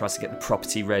around, tries to get the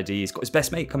property ready. He's got his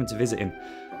best mate coming to visit him.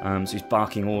 So he's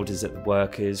barking orders at the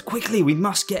workers. "Quickly, we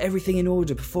must get everything in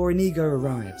order before Inigo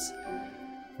arrives."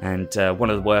 And one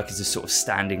of the workers is sort of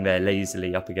standing there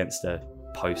lazily up against a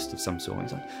post of some sort.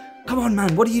 He's like, "Come on,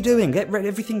 man, what are you doing? Get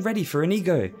everything ready for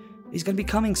Inigo. He's going to be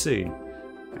coming soon."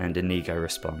 And Inigo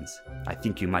responds, "I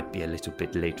think you might be a little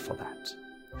bit late for that."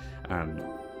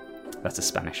 That's a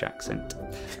Spanish accent.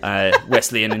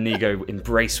 Wesley and Inigo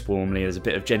embrace warmly. There's a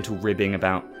bit of gentle ribbing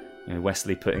about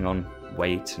Wesley putting on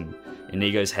weight, and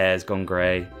Inigo's hair's gone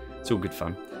grey. It's all good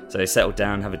fun. So they settle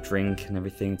down, have a drink and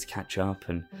everything to catch up,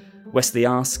 and Wesley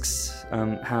asks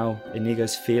how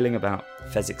Inigo's feeling about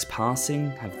Fezzik's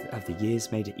passing. Have the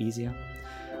years made it easier?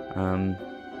 And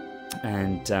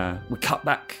we cut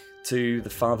back to the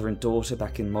father and daughter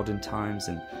back in modern times,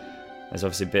 and there's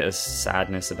obviously a bit of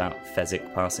sadness about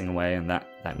Fezzik passing away and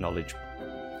that knowledge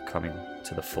coming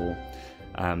to the fore.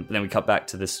 But then we cut back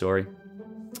to this story,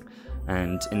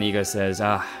 and Inigo says,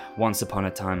 "Once upon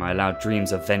a time I allowed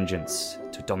dreams of vengeance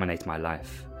to dominate my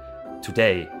life.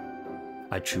 Today,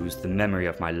 I choose the memory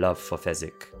of my love for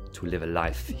Fezzik to live a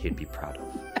life he'd be proud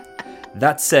of.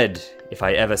 That said, if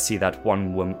I ever see that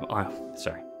one woman..."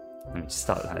 Let me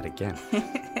start that again.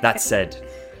 "That said,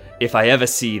 if I ever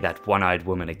see that one-eyed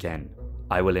woman again,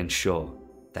 I will ensure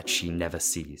that she never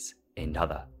sees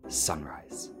another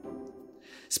sunrise."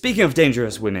 Speaking of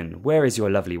dangerous women, where is your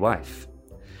lovely wife?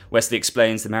 Wesley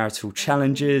explains the marital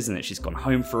challenges and that she's gone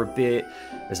home for a bit.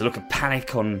 There's a look of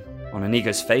panic on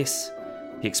Inigo's face.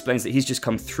 He explains that he's just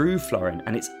come through Florin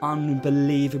and it's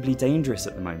unbelievably dangerous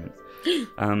at the moment.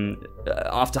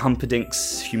 After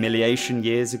Humperdinck's humiliation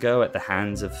years ago at the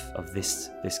hands of this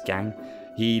gang,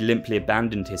 he limply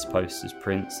abandoned his post as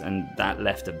prince, and that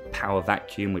left a power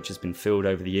vacuum which has been filled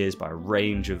over the years by a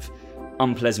range of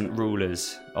unpleasant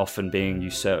rulers, often being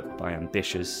usurped by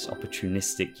ambitious,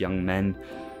 opportunistic young men.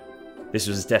 This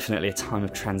was definitely a time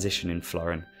of transition in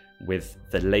Florin, with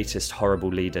the latest horrible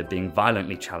leader being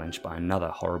violently challenged by another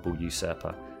horrible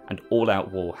usurper, and all-out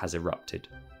war has erupted.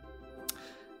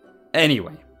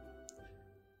 Anyway,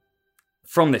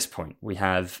 from this point, we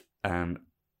have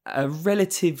a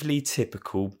relatively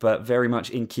typical, but very much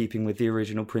in keeping with the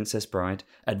original Princess Bride,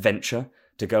 adventure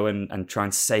to go and try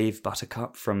and save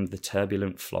Buttercup from the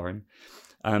turbulent Florin.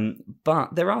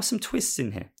 But there are some twists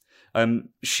in here.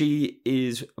 She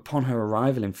is, upon her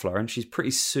arrival in Florin, she's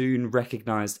pretty soon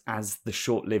recognised as the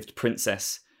short-lived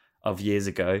princess of years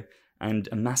ago and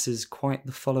amasses quite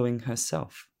the following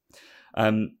herself.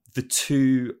 The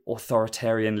two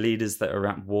authoritarian leaders that are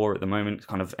at war at the moment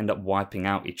kind of end up wiping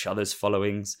out each other's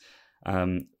followings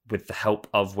with the help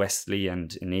of Wesley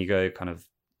and Inigo kind of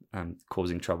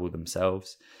causing trouble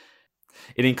themselves.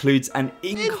 It includes an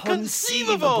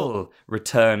inconceivable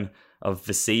return of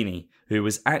Vicini, who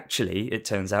was actually, it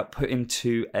turns out, put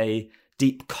into a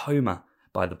deep coma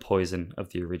by the poison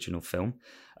of the original film.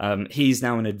 He's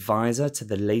now an advisor to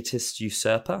the latest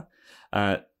usurper.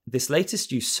 This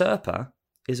latest usurper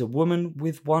is a woman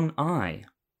with one eye.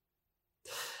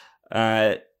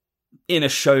 In a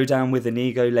showdown with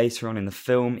Inigo later on in the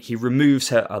film, he removes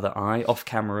her other eye, off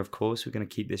camera, of course. We're going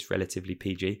to keep this relatively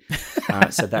PG,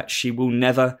 so that she will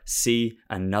never see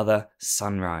another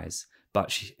sunrise.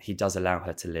 But he does allow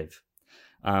her to live.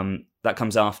 That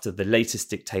comes after the latest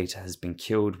dictator has been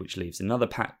killed, which leaves another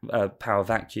power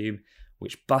vacuum,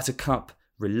 which Buttercup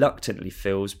reluctantly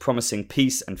fills, promising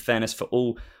peace and fairness for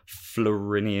all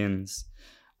Florinians.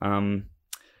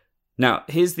 Now,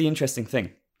 here's the interesting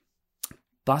thing.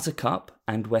 Buttercup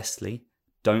and Wesley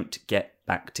don't get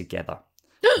back together.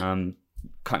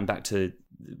 Cutting back to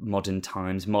modern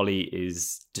times, Molly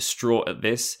is distraught at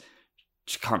this.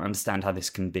 She can't understand how this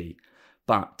can be.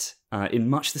 But in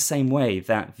much the same way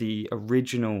that the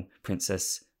original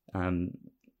Princess...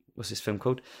 what's this film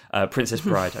called? Princess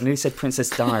Bride. I nearly said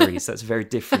Princess Diaries. That's a very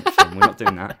different film. We're not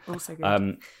doing that. Also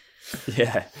good.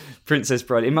 Yeah, Princess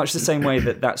Bride. In much the same way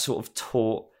that sort of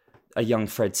taught a young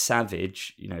Fred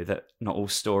Savage, that not all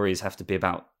stories have to be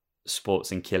about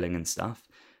sports and killing and stuff.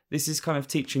 This is kind of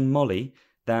teaching Molly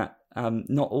that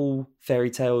not all fairy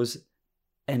tales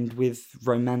end with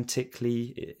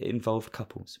romantically involved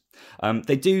couples.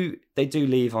 They do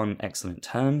leave on excellent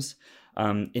terms.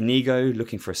 Inigo,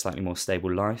 looking for a slightly more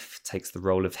stable life, takes the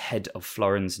role of head of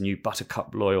Florin's new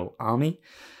Buttercup loyal army.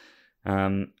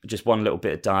 Just one little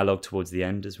bit of dialogue towards the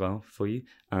end as well for you.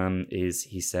 Is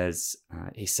he says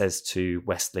to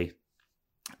Wesley,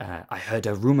 I heard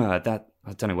a rumor that,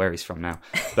 I don't know where he's from now,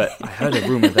 but I heard a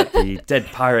rumor that the dead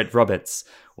pirate Roberts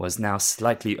was now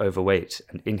slightly overweight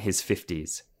and in his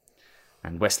 50s.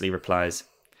 And Wesley replies,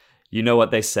 you know what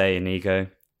they say, Inigo,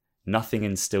 nothing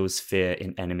instills fear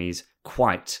in enemies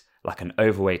quite like an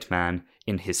overweight man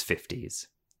in his 50s.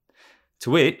 To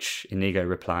which Inigo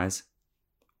replies,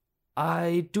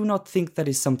 I do not think that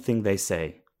is something they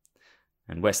say.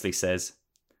 And Wesley says,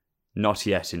 not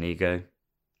yet, Inigo,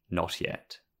 not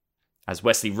yet. As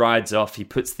Wesley rides off, he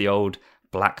puts the old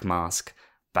black mask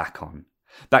back on.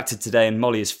 Back to today, and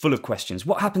Molly is full of questions.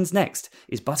 What happens next?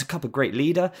 Is Buttercup a great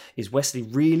leader? Is Wesley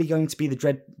really going to be the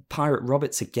dread pirate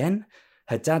Roberts again?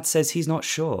 Her dad says he's not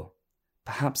sure.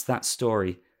 Perhaps that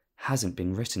story hasn't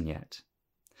been written yet.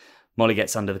 Molly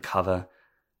gets under the cover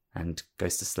and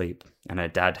goes to sleep, and her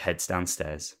dad heads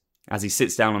downstairs. As he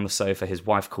sits down on the sofa, his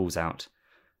wife calls out,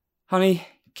 Honey,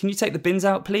 can you take the bins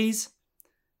out, please?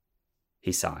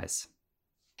 He sighs.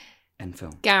 End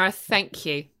film. Gareth, thank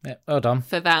you. Yeah, well done.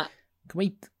 For that.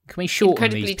 Can we shorten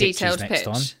incredibly these detailed next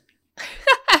pitch.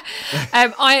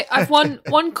 time? I've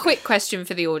one quick question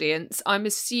for the audience. I'm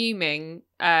assuming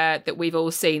that we've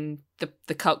all seen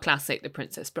the cult classic, The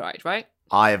Princess Bride, right?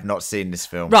 I have not seen this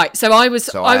film. Right, so I was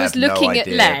have looking no at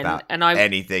idea Len, about and I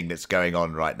anything that's going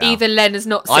on right now. either Len has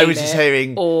not seen I was just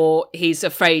hearing. or he's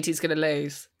afraid he's going to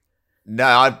lose. No,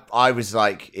 I was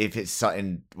like, if it's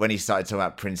something, when he started talking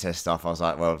about princess stuff, I was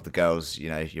like, well, the girls,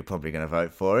 you're probably going to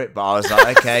vote for it. But I was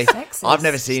like, okay, I've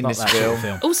never seen this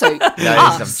film. Also, No,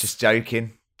 I'm just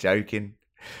joking.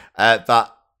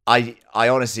 But I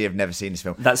honestly have never seen this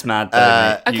film. That's mad,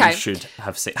 though, mate. Okay. You should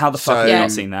have seen. How the fuck have you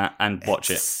not seen that and watch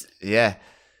it? Yeah.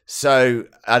 So,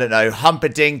 I don't know,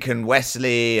 Humperdinck and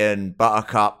Wesley and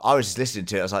Buttercup, I was just listening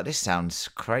to it, I was like, this sounds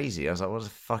crazy. I was like, what the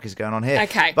fuck is going on here?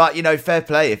 Okay. But, fair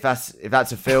play, if that's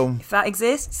a film, If that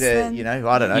exists, I don't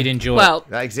know. You'd enjoy Well,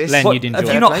 that exists. Len, What, you'd enjoy have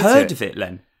it. you not Fair play heard to of it,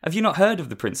 Len? Have you not heard of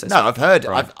The Princess No, I've heard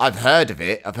Bride? I've heard of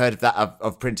it. I've heard of that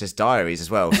of Princess Diaries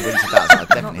as well. So when you said that, I've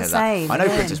definitely heard the that. same, I know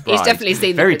yeah. Princess Bride. he's definitely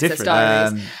seen Very The Princess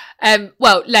different. Diaries.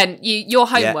 Well, Len, your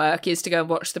homework is to go and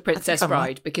watch The Princess I'm Bride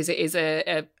right. because it is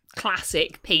a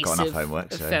classic piece Got enough of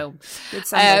homework, so. film. good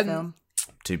Sunday film.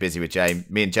 too busy with James.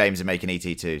 Me and James are making ET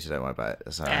too, so don't worry about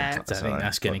it. I don't think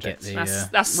that's going to get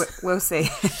the... We'll see.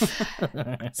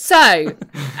 So,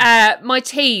 my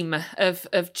team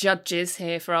of judges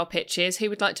here for our pitches. Who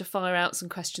would like to fire out some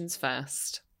questions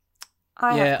first?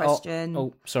 I have a question.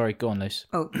 Oh, sorry. Go on, Luce.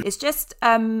 Oh, it's just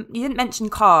you didn't mention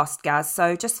cast, Gaz.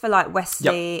 So just for like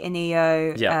Wesley,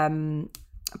 Inigo,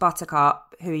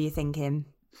 Buttercup, who are you thinking?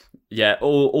 Yeah,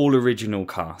 all original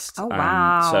cast. Oh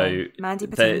wow! So Mandy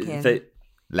Patinkin.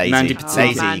 Lazy. Mandy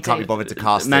Lazy. You can't be bothered to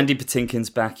cast Mandy it. Patinkin's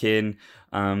back in.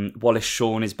 Wallace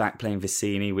Shawn is back playing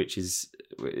Vicini, which is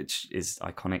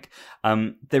iconic.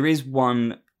 There is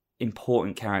one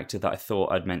important character that I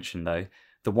thought I'd mention though,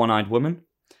 the one-eyed woman.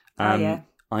 I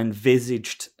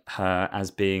envisaged her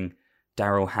as being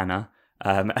Daryl Hannah,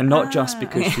 and not just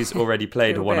because she's already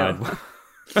played a one-eyed woman.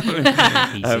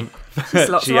 She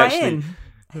slots right in.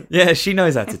 Yeah, she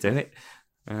knows how to do it.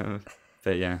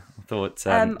 But yeah, I thought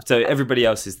so. Everybody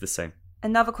else is the same.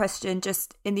 Another question,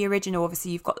 just in the original,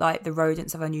 obviously you've got like the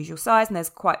rodents of unusual size, and there's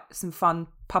quite some fun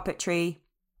puppetry.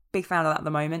 Big fan of that at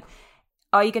the moment.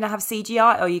 Are you going to have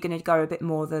CGI, or are you going to go a bit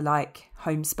more the like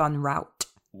homespun route?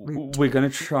 We're going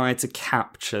to try to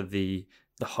capture the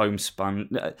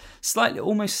homespun,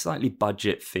 almost slightly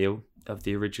budget feel of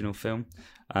the original film.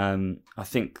 I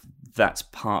think that's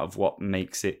part of what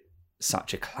makes it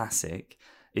such a classic,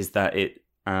 is that it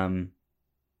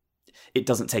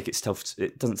doesn't take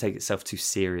itself too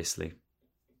seriously.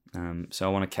 So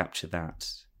I want to capture that.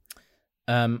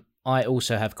 I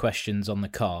also have questions on the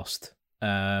cast.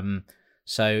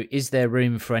 So is there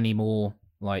room for any more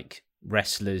like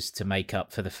wrestlers to make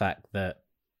up for the fact that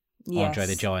Andre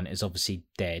the Giant is obviously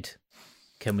dead?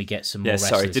 Can we get some more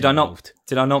wrestlers involved?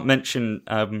 Did I not mention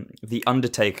the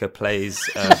Undertaker plays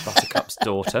Buttercup's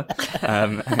daughter?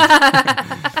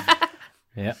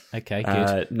 Yeah, okay,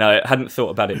 good. No, I hadn't thought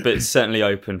about it, but it's certainly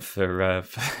open for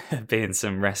being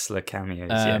some wrestler cameos,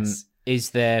 yes.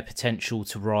 Is there potential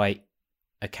to write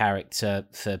a character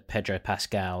for Pedro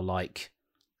Pascal, like,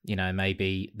 you know,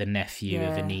 maybe the nephew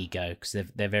of Inigo, because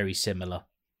they're very similar?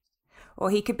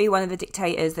 Or he could be one of the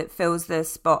dictators that fills the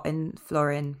spot in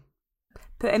Florin.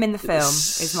 Put him in the film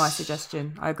is my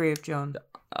suggestion. I agree with John.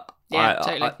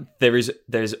 Totally.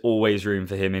 There's always room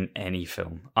for him in any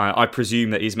film. I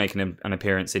presume that he's making an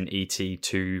appearance in E.T.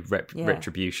 2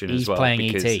 Retribution as well. He's playing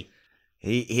E.T.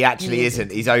 He actually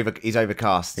isn't. He's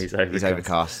overcast. He's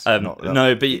overcast.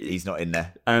 No, but he's not in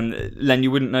there. Len, you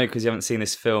wouldn't know because you haven't seen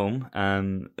this film,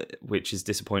 which is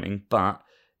disappointing. But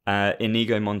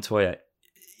Inigo Montoya,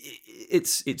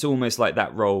 it's almost like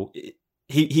that role.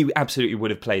 He absolutely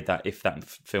would have played that if that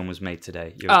film was made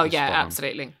today. You're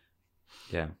absolutely.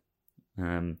 Yeah.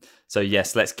 So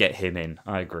yes, let's get him in.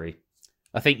 I agree.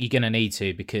 I think you're going to need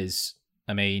to, because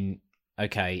I mean,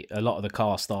 okay, a lot of the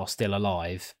cast are still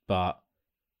alive, but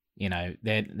you know,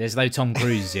 there's no Tom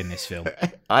Cruise in this film.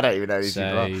 I don't even know who's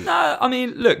in. No, I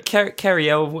mean, look, Carrie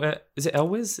Elwes. Is it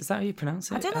Elwes? Is that how you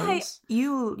pronounce it? I don't know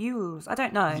Yules. I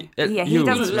don't know. He Yules,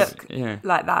 doesn't look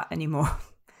like that anymore.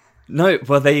 No,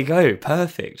 well, there you go.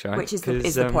 Perfect, right? Which is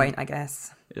the point, I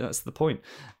guess. That's the point.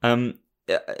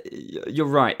 You're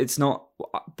right. It's not,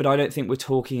 but I don't think we're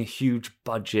talking a huge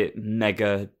budget,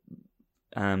 mega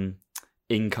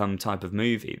income type of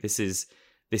movie. It's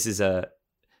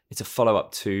a follow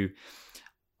up to.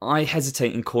 I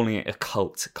hesitate in calling it a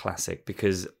cult classic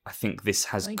because I think this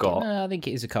has got. No, I think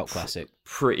it is a cult classic.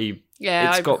 Pretty.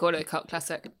 Yeah, I would call it a cult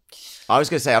classic. I was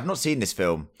going to say I've not seen this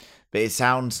film, but it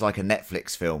sounds like a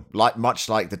Netflix film, much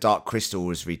like The Dark Crystal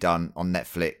was redone on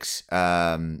Netflix,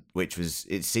 which was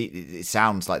it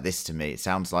sounds like this to me. It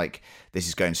sounds like this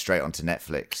is going straight onto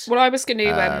Netflix. Well, I was going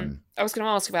to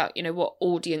ask about, you know, what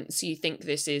audience you think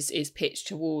this is pitched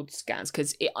towards, Gaz,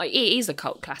 because it is a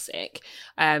cult classic,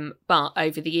 but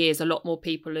over the years a lot more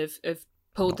people have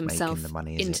pulled themselves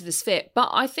into the sphere.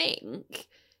 But I think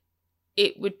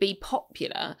it would be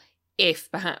popular if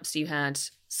perhaps you had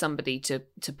somebody to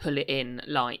pull it in,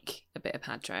 like a bit of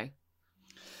Pedro.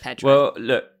 Well,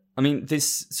 look, I mean,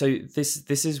 this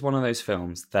is one of those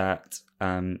films that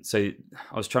so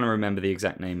I was trying to remember the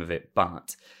exact name of it,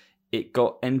 but it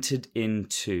got inducted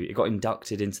into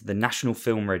the National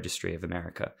Film Registry of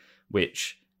America,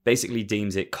 which basically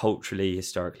deems it culturally,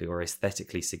 historically, or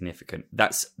aesthetically significant.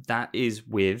 That is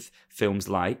with films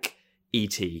like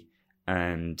E.T.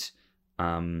 and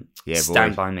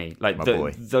Stand By Me, like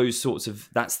those sorts of.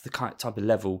 That's the type of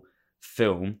level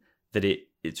film that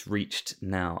it's reached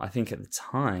now. I think at the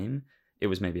time it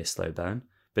was maybe a slow burn,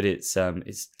 but it's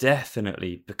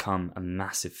definitely become a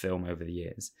massive film over the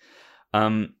years. I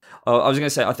was going to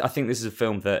say I think this is a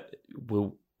film that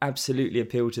will absolutely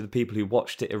appeal to the people who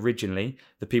watched it originally,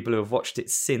 the people who have watched it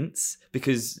since,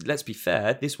 because let's be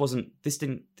fair, this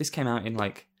came out in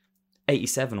like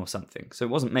 87 or something, so it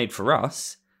wasn't made for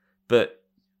us, but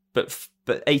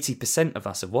 80% of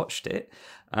us have watched it.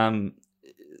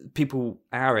 People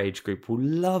our age group will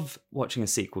love watching a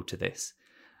sequel to this,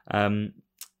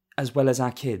 as well as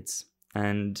our kids,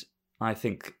 and I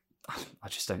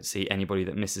just don't see anybody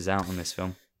that misses out on this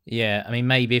film. Yeah, I mean,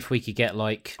 maybe if we could get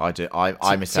like I do.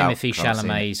 I miss out. Timothy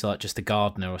Chalamet's like just the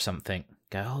gardener or something.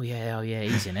 Go, oh yeah,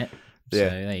 he's in it. So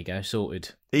there you go,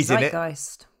 sorted. He's in it.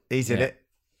 Zeitgeist. He's in it.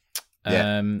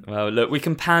 Yeah. Well, look, we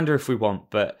can pander if we want,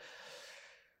 but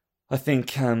I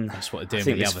think that's what they're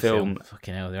doing with the other film.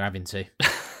 Fucking hell, they're having to.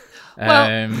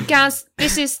 Well, Gaz,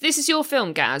 this is your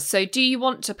film, Gaz. So, do you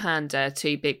want to pander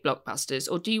to big blockbusters,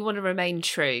 or do you want to remain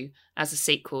true as a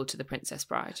sequel to The Princess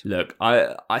Bride? Look,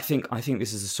 I think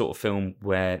this is the sort of film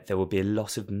where there will be a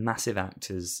lot of massive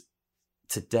actors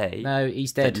today. No,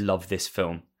 he's dead. That love this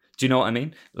film. Do you know what I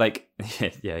mean? Like,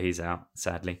 yeah, he's out,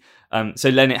 sadly. So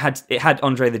Len, it had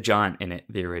Andre the Giant in it,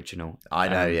 the original. I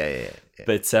know, yeah.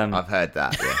 But I've heard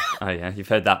that. Yeah. Oh yeah, you've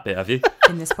heard that bit, have you?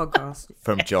 In this podcast.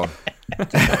 From John.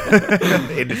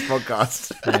 In this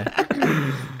podcast.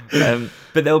 Yeah.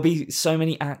 But there'll be so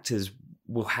many actors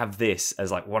will have this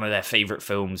as like one of their favourite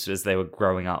films as they were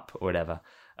growing up or whatever.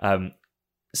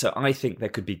 So I think there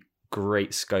could be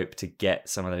great scope to get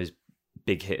some of those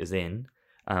big hitters in.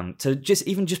 To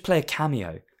just play a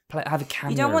cameo, have a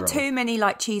cameo. You don't want role. too many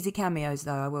like cheesy cameos,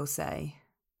 though. I will say,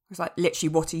 it's like literally,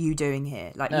 what are you doing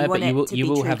here? Like, no, you want but it to be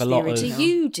true have to a the lot original. Do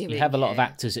you do You it? have a lot of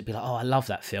actors that be like, oh, I love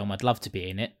that film. I'd love to be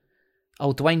in it.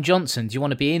 Oh, Dwayne Johnson, do you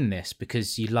want to be in this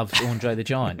because you love Andre the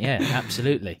Giant? Yeah,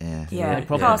 absolutely. Yeah, no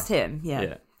problem. cast him. Yeah, The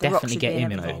Rock Definitely should get be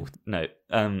in him everything. involved.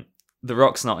 No, The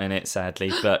Rock's not in it,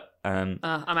 sadly, but I'm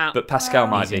out. But Pascal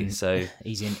might He's be. in- So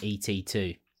He's in E.T.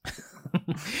 too.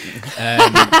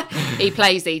 He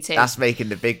plays E.T. That's making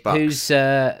the big bucks. Who's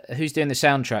doing the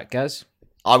soundtrack, Gaz?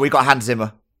 Oh, we got Hans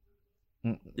Zimmer.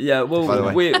 yeah, By the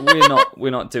well, way.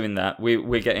 we're not doing that.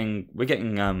 We're getting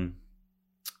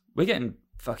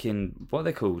fucking what are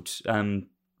they called?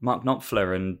 Mark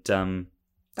Knopfler and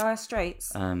Dire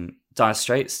Straits. Dire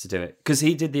Straits to do it because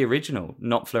he did the original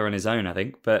Knopfler on his own, I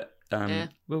think. But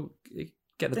we'll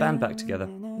get the band back together.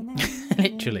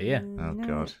 Literally, yeah. Oh,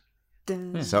 God.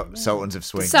 Sultans of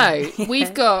Swing. So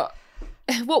we've got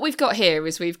what we've got here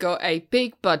is we've got a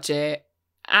big budget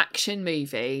action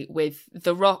movie with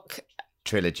The Rock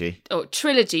Trilogy.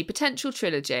 potential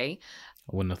trilogy.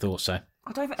 I wouldn't have thought so.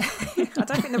 I don't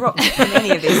think The Rock's in any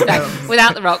of these films.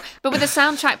 Without The Rock, but with a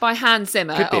soundtrack by Hans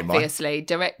Zimmer, Could be in mine. obviously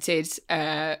directed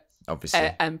Obviously.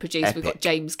 and produced. We've got Epic.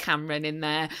 James Cameron in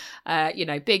there.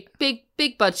 Big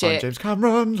I'm budget, James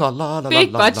Cameron. La, la, la,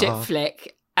 big la, la, budget la.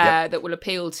 flick Yep. that will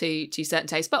appeal to certain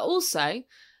tastes, but also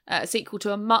a sequel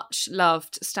to a much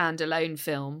loved standalone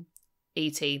film,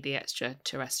 E.T. the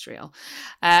Extraterrestrial,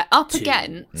 up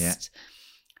against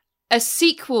a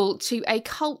sequel to a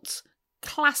cult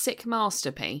classic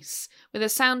masterpiece with a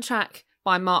soundtrack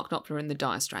by Mark Knopfler and the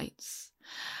Dire Straits,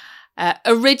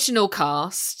 original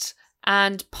cast,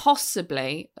 and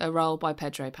possibly a role by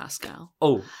Pedro Pascal.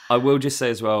 Oh, I will just say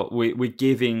as well, we're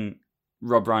giving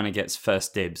Rob Reiner gets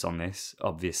first dibs on this,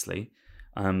 obviously.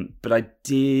 But I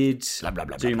did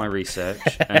do my research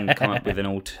and come up with an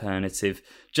alternative,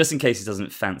 just in case he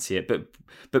doesn't fancy it.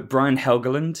 But Brian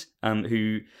Helgeland,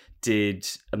 who did,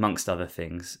 amongst other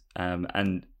things,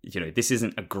 and this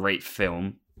isn't a great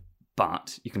film,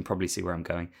 but you can probably see where I'm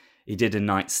going. He did A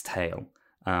Knight's Tale.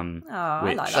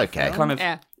 I like that okay. film. Kind of.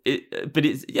 Yeah.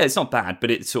 It's not bad, but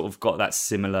it's sort of got that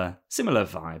similar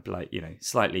vibe, like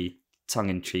slightly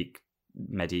tongue-in-cheek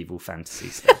medieval fantasy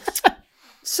stuff.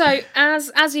 So, as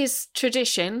is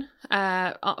tradition,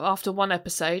 after one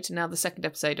episode, now the second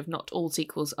episode of Not All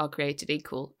Sequels Are Created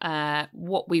Equal,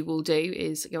 what we will do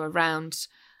is go around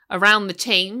the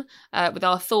team with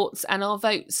our thoughts and our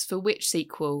votes for which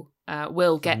sequel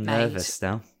will get I'm made nervous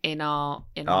now. in our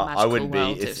magical I wouldn't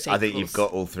world be. of I think you've sequels.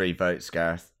 got all three votes,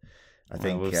 Gareth. I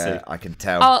think we'll see. I can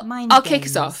tell. I'll kick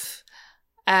us off.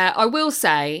 I will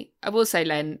say,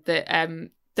 Len, that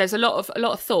there's a lot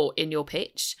of thought in your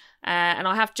pitch, and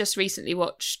I have just recently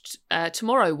watched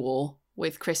Tomorrow War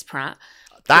with Chris Pratt.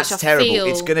 That's which I terrible. feel-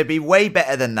 It's going to be way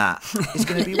better than that. It's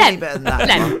going to be way better than that.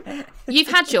 Len, you've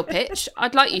had your pitch.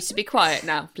 I'd like you to be quiet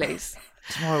now, please.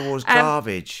 Tomorrow War's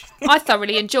garbage. I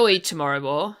thoroughly enjoyed Tomorrow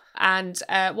War, and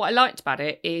what I liked about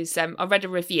it is I read a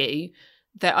review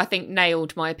that I think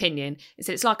nailed my opinion.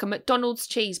 It's like a McDonald's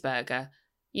cheeseburger.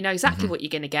 You know exactly what you're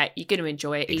going to get. You're going to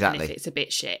enjoy it, even Exactly. if it's a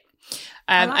bit shit.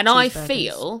 I like And I cheeseburgers.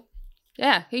 feel,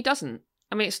 who doesn't?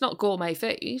 I mean, it's not gourmet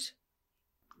food.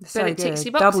 So it ticks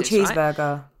good. your Double boxes, right?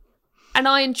 cheeseburger. And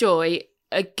I enjoy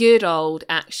a good old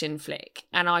action flick.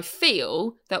 And I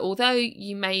feel that although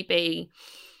you may be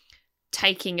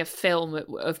taking a film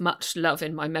of much love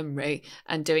in my memory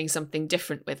and doing something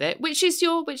different with it, which is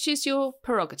your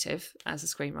prerogative as a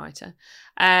screenwriter,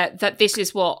 that this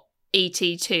is what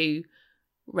ET2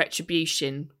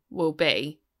 Retribution will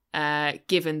be,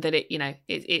 given that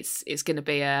it's going to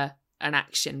be an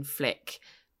action flick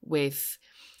with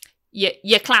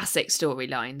your classic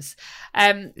storylines.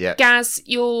 Gaz,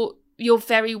 your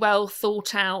very well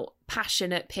thought out,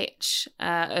 passionate pitch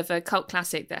of a cult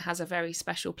classic that has a very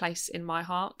special place in my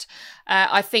heart,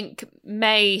 I think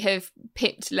may have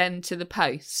pipped Len to the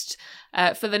post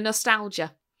for the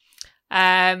nostalgia.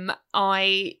 I'm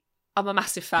a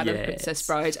massive fan of Princess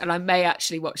Bride, and I may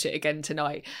actually watch it again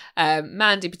tonight.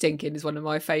 Mandy Patinkin is one of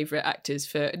my favourite actors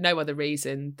for no other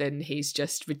reason than he's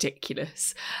just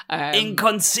ridiculous.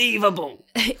 Inconceivable.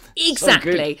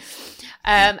 Exactly. So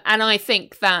and I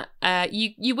think that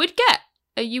you would get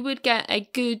a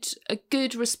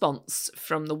good response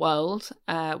from the world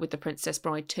with the Princess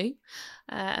Bride 2,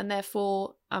 and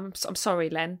therefore I'm sorry,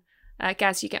 Len.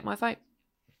 Gaz, you get my vote.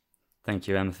 Thank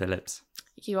you, Emma Phillips.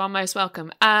 You are most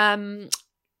welcome.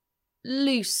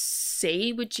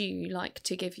 Lucy, would you like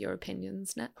to give your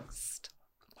opinions next?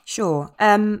 Sure.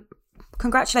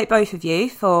 Congratulate both of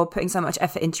you for putting so much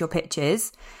effort into your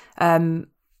pitches.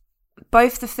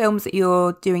 Both the films that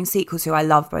you're doing sequels to, I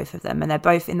love both of them, and they're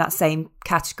both in that same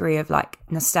category of like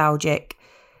nostalgic,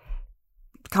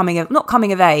 not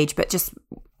coming of age, but just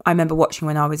I remember watching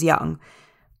when I was young.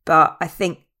 But I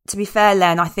think, to be fair,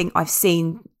 Len, I think I've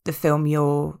seen the film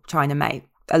you're trying to make.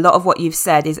 A lot of what you've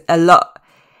said is a lot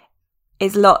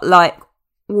like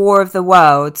War of the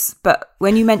Worlds, but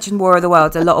when you mentioned War of the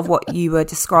Worlds, a lot of what you were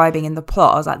describing in the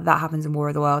plot, I was like, that happens in War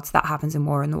of the Worlds, that happens in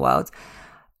War in the Worlds.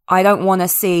 I don't want to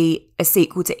see a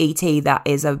sequel to E.T. that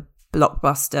is a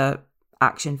blockbuster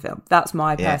action film. That's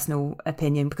my personal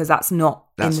opinion, because that's not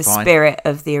in the spirit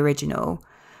of the original.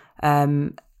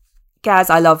 Gaz,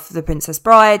 I love The Princess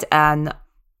Bride, and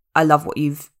I love what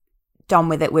you've done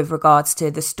with it with regards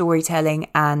to the storytelling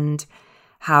and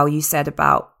how you said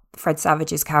about Fred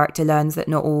Savage's character learns that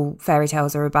not all fairy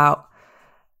tales are about,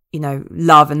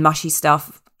 love and mushy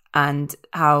stuff, and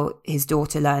how his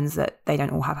daughter learns that they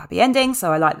don't all have happy endings.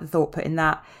 So I like the thought put in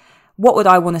that. What would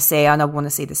I want to see? And I want to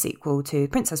see the sequel to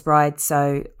Princess Bride,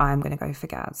 so I'm going to go for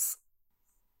Gaz.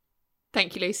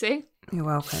 Thank you, Lucy. You're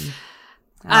welcome.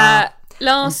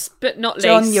 Last but not least,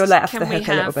 John, you're let off the can we hook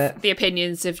a little have bit. the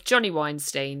opinions of Johnny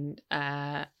Weinstein?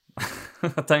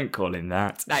 Don't call him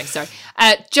that. No, sorry.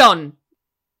 John,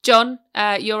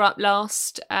 you're up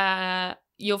last.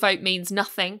 Your vote means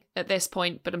nothing at this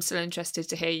point, but I'm still interested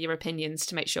to hear your opinions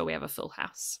to make sure we have a full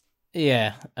house.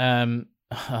 Yeah. I'm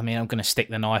going to stick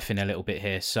the knife in a little bit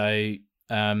here. So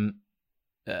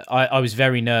I was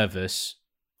very nervous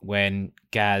when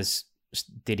Gaz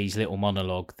did his little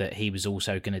monologue that he was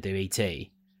also going to do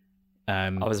E.T. I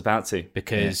was about to.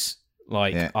 Because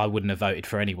I wouldn't have voted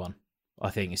for anyone. I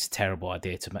think it's a terrible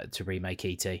idea to remake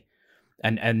E.T.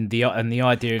 And the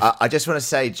idea of... I just want to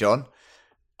say, John,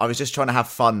 I was just trying to have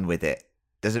fun with it.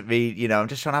 Does it mean, I'm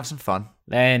just trying to have some fun.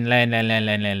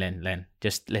 Len.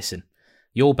 Just listen.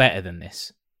 You're better than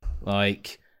this.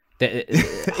 Like,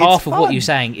 half of what you're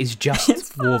saying is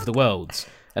just War of the Worlds.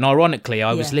 And ironically,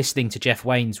 I was listening to Jeff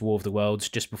Wayne's War of the Worlds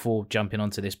just before jumping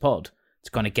onto this pod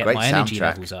to kind of get my energy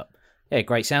levels up. Yeah,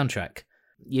 great soundtrack.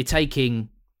 You're taking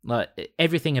like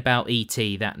everything about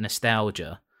E.T., that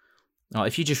nostalgia. Like,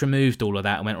 if you just removed all of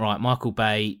that and went, right, Michael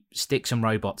Bay, stick some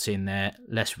robots in there,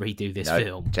 let's redo this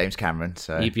film. James Cameron.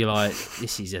 So you'd be like,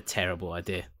 this is a terrible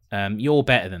idea. You're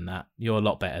better than that. You're a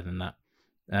lot better than that.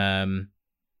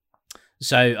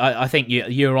 So I think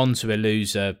you're onto a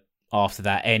loser after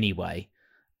that anyway.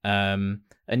 And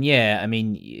yeah, I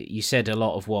mean, you said a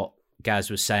lot of what Gaz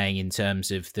was saying in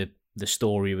terms of the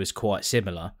story was quite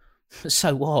similar.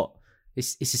 So what?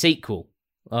 It's a sequel.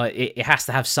 It has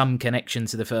to have some connection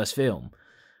to the first film.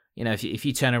 If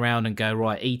you turn around and go,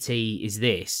 right, E.T. is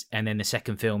this, and then the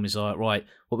second film is like, right,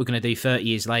 what we're going to do 30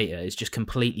 years later is just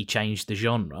completely change the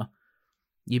genre,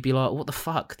 you'd be like, what the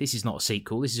fuck? This is not a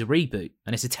sequel. This is a reboot,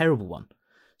 and it's a terrible one.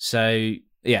 So,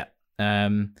 yeah.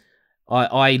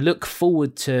 I look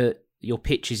forward to your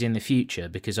pitches in the future,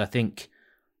 because I think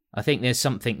there's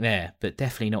something there, but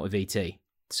definitely not with E.T.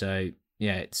 So...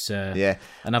 yeah, it's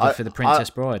another for the Princess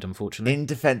Bride, unfortunately. In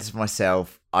defense of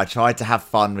myself, I tried to have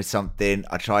fun with something.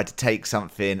 I tried to take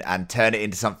something and turn it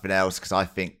into something else, because I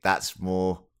think that's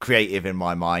more creative in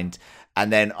my mind.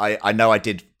 And then I know I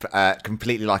did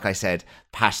completely, like I said,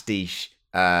 pastiche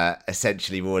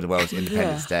essentially War of the Worlds,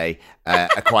 Independence Day,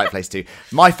 A Quiet Place 2.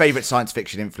 My favourite science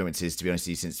fiction influences, to be honest with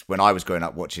you, since when I was growing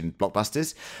up watching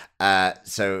blockbusters.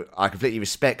 So I completely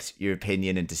respect your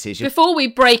opinion and decision. Before we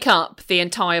break up the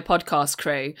entire podcast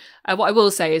crew, what I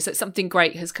will say is that something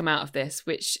great has come out of this,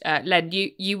 which, Len,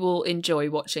 you will enjoy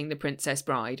watching The Princess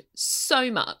Bride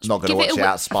so much. Not going to watch it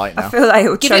out of spite now. I feel like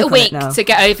it'll Give it a week now. to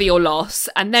get over your loss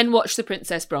and then watch The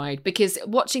Princess Bride, because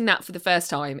watching that for the first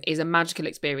time is a magical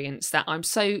experience that I'm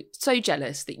so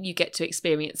jealous that you get to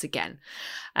experience again.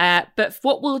 But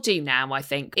what we'll do now, I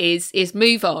think, is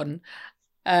move on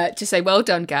to say well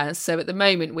done, Gaz. So at the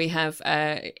moment we have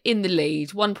in the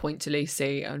lead 1 point to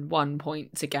Lucy and 1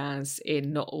 point to Gaz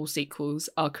in Not All Sequels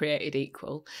Are Created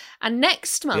Equal. And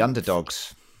next month... The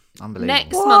underdogs. Unbelievable.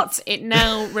 Next month, it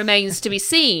now remains to be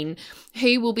seen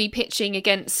who will be pitching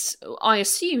against, I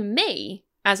assume, me,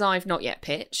 as I've not yet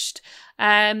pitched.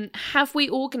 Have we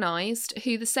organised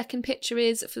who the second pitcher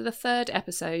is for the third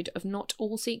episode of Not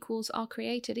All Sequels Are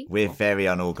Created Equal? We're very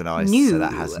unorganised, No. so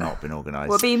that has not been organised.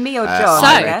 Will it be me or John? So-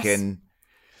 I guess? reckon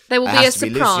There will it be a has to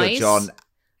be Lucy or surprise. John.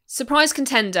 Surprise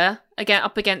contender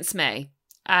up against me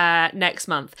next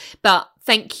month. But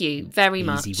thank you very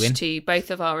much win. to both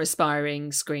of our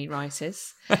aspiring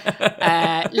screenwriters,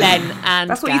 Len and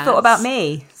That's what you Gaz. thought about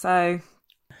me. So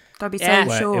don't be Yeah. so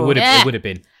Well, sure. it would Yeah. have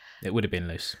been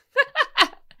loose.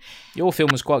 Your film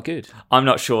was quite good. I'm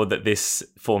not sure that this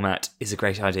format is a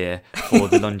great idea for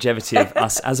the longevity of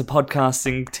us as a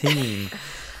podcasting team.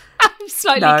 I'm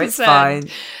slightly No, it's concerned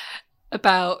fine.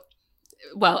 about,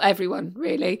 well, everyone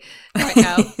really right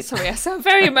now. Sorry, I sound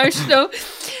very emotional.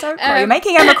 Don't cry. You're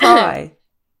making Emma cry.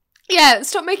 Yeah,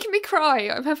 stop making me cry.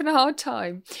 I'm having a hard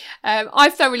time.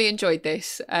 I've thoroughly enjoyed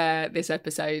this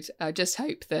episode. I just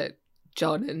hope that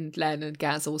John and Len and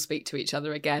Gaz all speak to each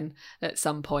other again at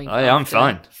some point. Oh, yeah, I'm after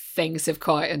fine. Things have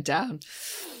quietened down.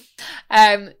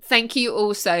 Thank you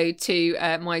also to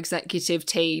my executive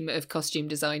team of costume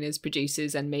designers,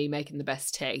 producers, and me making the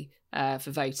best tea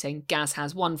for voting. Gaz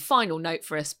has one final note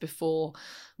for us before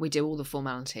we do all the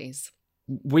formalities.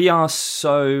 We are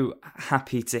so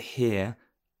happy to hear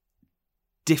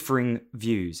differing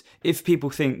views. If people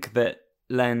think that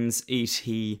Len's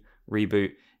E.T.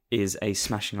 reboot is a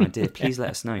smashing idea, please let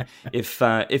us know.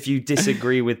 If you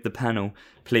disagree with the panel,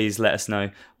 please let us know.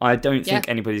 I don't think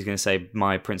anybody's going to say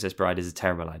My Princess Bride is a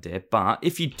terrible idea, but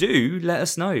if you do, let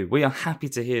us know. We are happy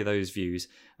to hear those views.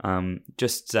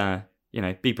 Just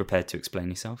be prepared to explain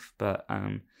yourself. But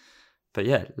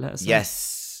yeah, let us know.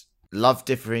 Yes, love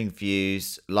differing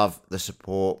views, love the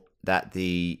support that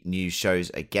the new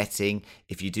shows are getting.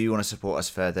 If you do want to support us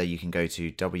further, you can go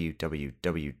to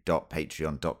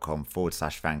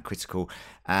www.patreon.com/fancritical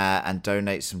and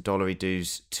donate some dollary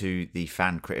dues to the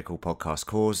Fan Critical podcast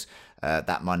cause.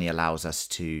 That money allows us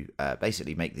to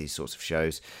basically make these sorts of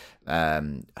shows,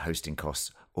 hosting costs,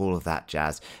 all of that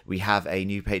jazz. We have a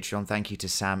new Patreon. Thank you to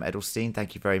Sam Edelstein.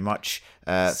 Thank you very much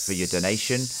for your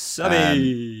donation.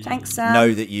 Thanks, Sam.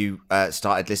 Know that you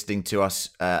started listening to us,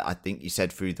 I think you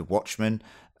said through the Watchmen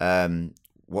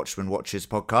Watchers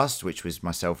podcast, which was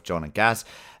myself, John and Gaz,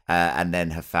 and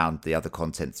then have found the other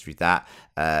content through that.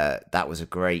 That was a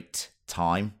great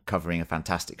time covering a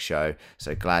fantastic show,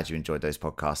 so glad you enjoyed those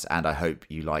podcasts, and I hope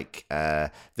you like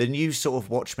the new sort of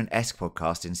Watchmen-esque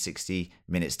podcast in 60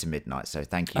 minutes to midnight. So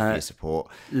thank you for your support,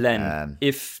 Len.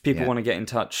 If people want to get in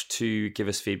touch to give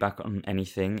us feedback on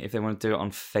anything, if they want to do it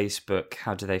on Facebook,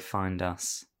 how do they find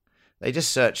us? They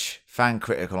just search Fan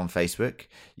Critical on Facebook.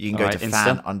 You can go to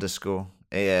fan_critical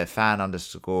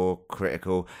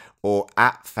or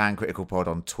at Fan Critical Pod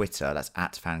on Twitter. That's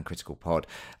at Fan Critical Pod.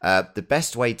 The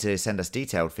best way to send us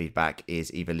detailed feedback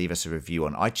is either leave us a review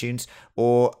on iTunes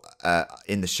or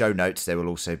in the show notes there will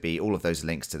also be all of those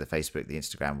links to the Facebook, the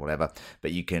Instagram, whatever.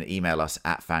 But you can email us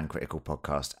at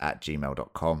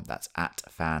fancriticalpodcast@gmail.com. That's at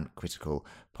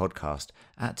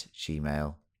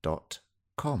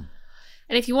fancriticalpodcast@gmail.com.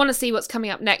 And if you want to see what's coming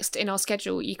up next in our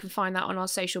schedule, you can find that on our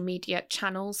social media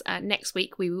channels. Next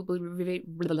week, we will be...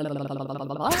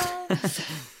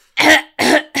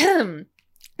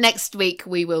 Next week,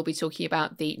 we will be talking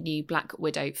about the new Black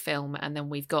Widow film. And then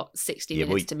we've got 60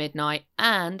 Minutes to Midnight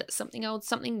and Something Old,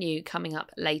 Something New coming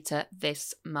up later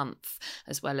this month,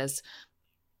 as well as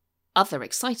other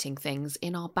exciting things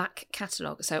in our back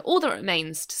catalogue. So all that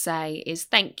remains to say is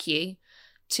thank you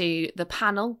to the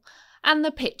panel and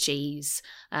the pitchies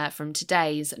from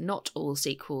today's Not All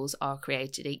Sequels Are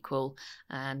Created Equal.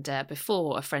 And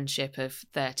before a friendship of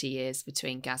 30 years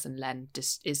between Gaz and Len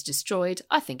is destroyed,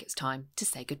 I think it's time to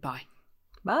say goodbye.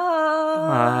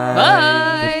 Bye.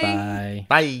 Bye. Goodbye.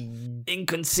 Bye.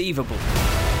 Inconceivable.